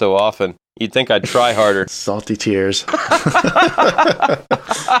say that so often. You'd think I'd try harder. Salty tears.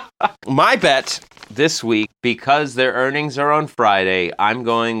 My bet this week, because their earnings are on Friday, I'm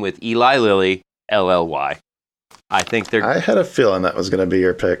going with Eli Lilly, LLY. I had a feeling that was going to be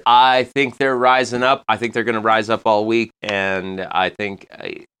your pick. I think they're rising up. I think they're going to rise up all week, and I think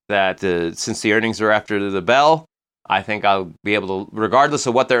that since the earnings are after the bell, I think I'll be able to, regardless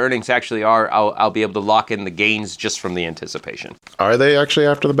of what their earnings actually are, I'll be able to lock in the gains just from the anticipation. Are they actually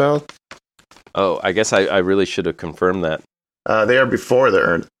after the bell? Oh, I guess I really should have confirmed that. They are before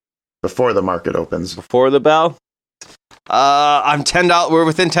the market opens. Before the bell? I'm $10. We're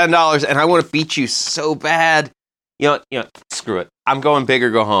within $10, and I want to beat you so bad. You know, screw it. I'm going big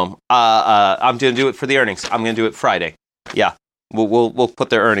or go home. I'm going to do it for the earnings. I'm going to do it Friday. Yeah, we'll put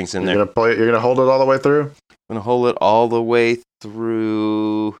their earnings in there. You're going to hold it all the way through? I'm going to hold it all the way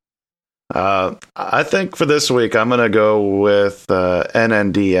through. I think for this week, I'm going to go with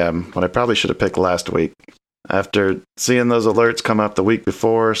NNDM, what I probably should have picked last week. After seeing those alerts come up the week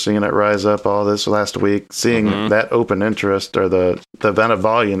before, seeing it rise up all this last week, seeing that open interest or the amount of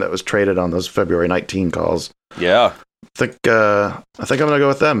volume that was traded on those February 19 calls. Yeah. I think I'm going to go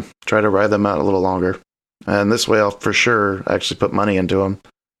with them. Try to ride them out a little longer. And this way I'll for sure actually put money into them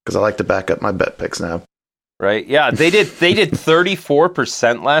because I like to back up my bet picks now. Right. Yeah, they did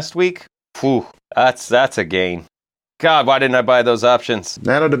 34% last week. Whew, that's a gain. God, why didn't I buy those options?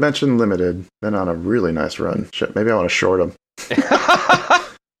 Nano Dimension Limited. Been on a really nice run. Shit, maybe I want to short them.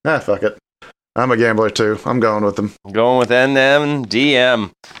 Fuck it. I'm a gambler too. I'm going with them. Going with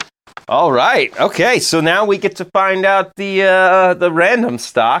NMDM. All right. Okay, so now we get to find out the random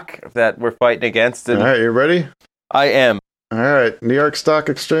stock that we're fighting against. All right, you ready? I am. All right, New York Stock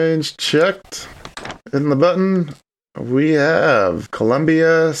Exchange checked. Hitting the button. We have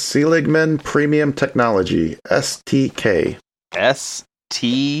Columbia Seligman Premium Technology, STK.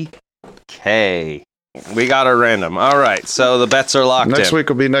 STK. We got a random. All right, so the bets are locked in. Next week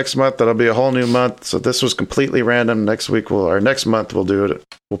will be next month. That'll be a whole new month. So this was completely random. Next month we'll do it.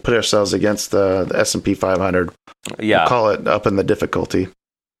 We'll put ourselves against the S&P 500. Yeah. We'll call it up in the difficulty.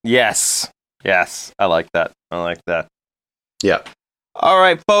 Yes. I like that. Yeah. All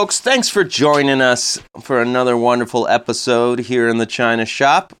right, folks, thanks for joining us for another wonderful episode here in the China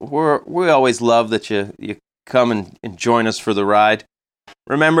Shop. We always love that you come and join us for the ride.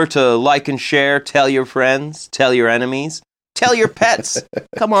 Remember to like and share, tell your friends, tell your enemies, tell your pets.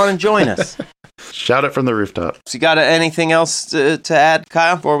 Come on and join us. Shout it from the rooftop. So you got anything else to add,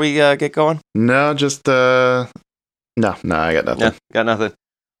 Kyle, before we get going? No, just, no, I got nothing. No, got nothing.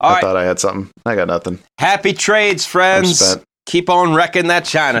 I thought I had something. I got nothing. Happy trades, friends. Keep on wrecking that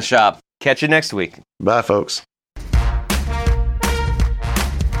China Shop. Catch you next week. Bye, folks.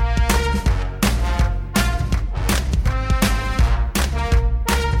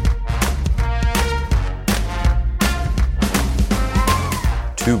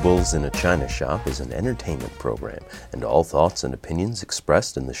 Two Bulls in a China Shop is an entertainment program, and all thoughts and opinions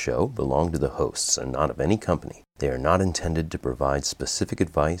expressed in the show belong to the hosts and not of any company. They are not intended to provide specific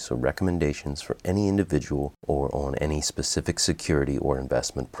advice or recommendations for any individual or on any specific security or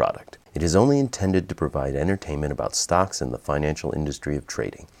investment product. It is only intended to provide entertainment about stocks in the financial industry of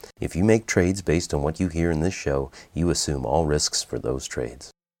trading. If you make trades based on what you hear in this show, you assume all risks for those trades.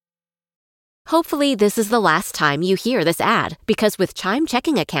 Hopefully, this is the last time you hear this ad, because with Chime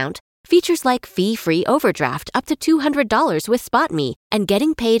Checking Account, features like fee-free overdraft up to $200 with SpotMe and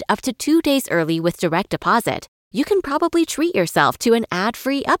getting paid up to 2 days early with direct deposit, you can probably treat yourself to an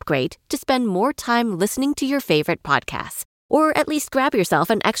ad-free upgrade to spend more time listening to your favorite podcasts, or at least grab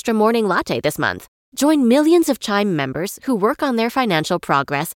yourself an extra morning latte this month. Join millions of Chime members who work on their financial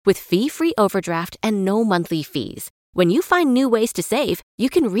progress with fee-free overdraft and no monthly fees. When you find new ways to save, you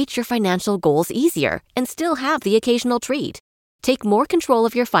can reach your financial goals easier and still have the occasional treat. Take more control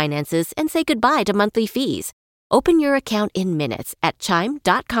of your finances and say goodbye to monthly fees. Open your account in minutes at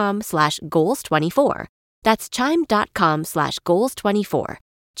chime.com/goals24. That's chime.com/goals24.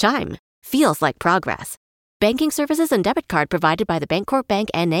 Chime feels like progress. Banking services and debit card provided by the Bancorp Bank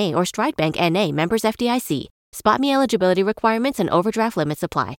N.A. or Stride Bank N.A. members FDIC. SpotMe eligibility requirements and overdraft limits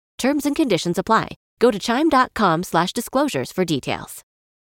apply. Terms and conditions apply. Go to chime.com/disclosures for details.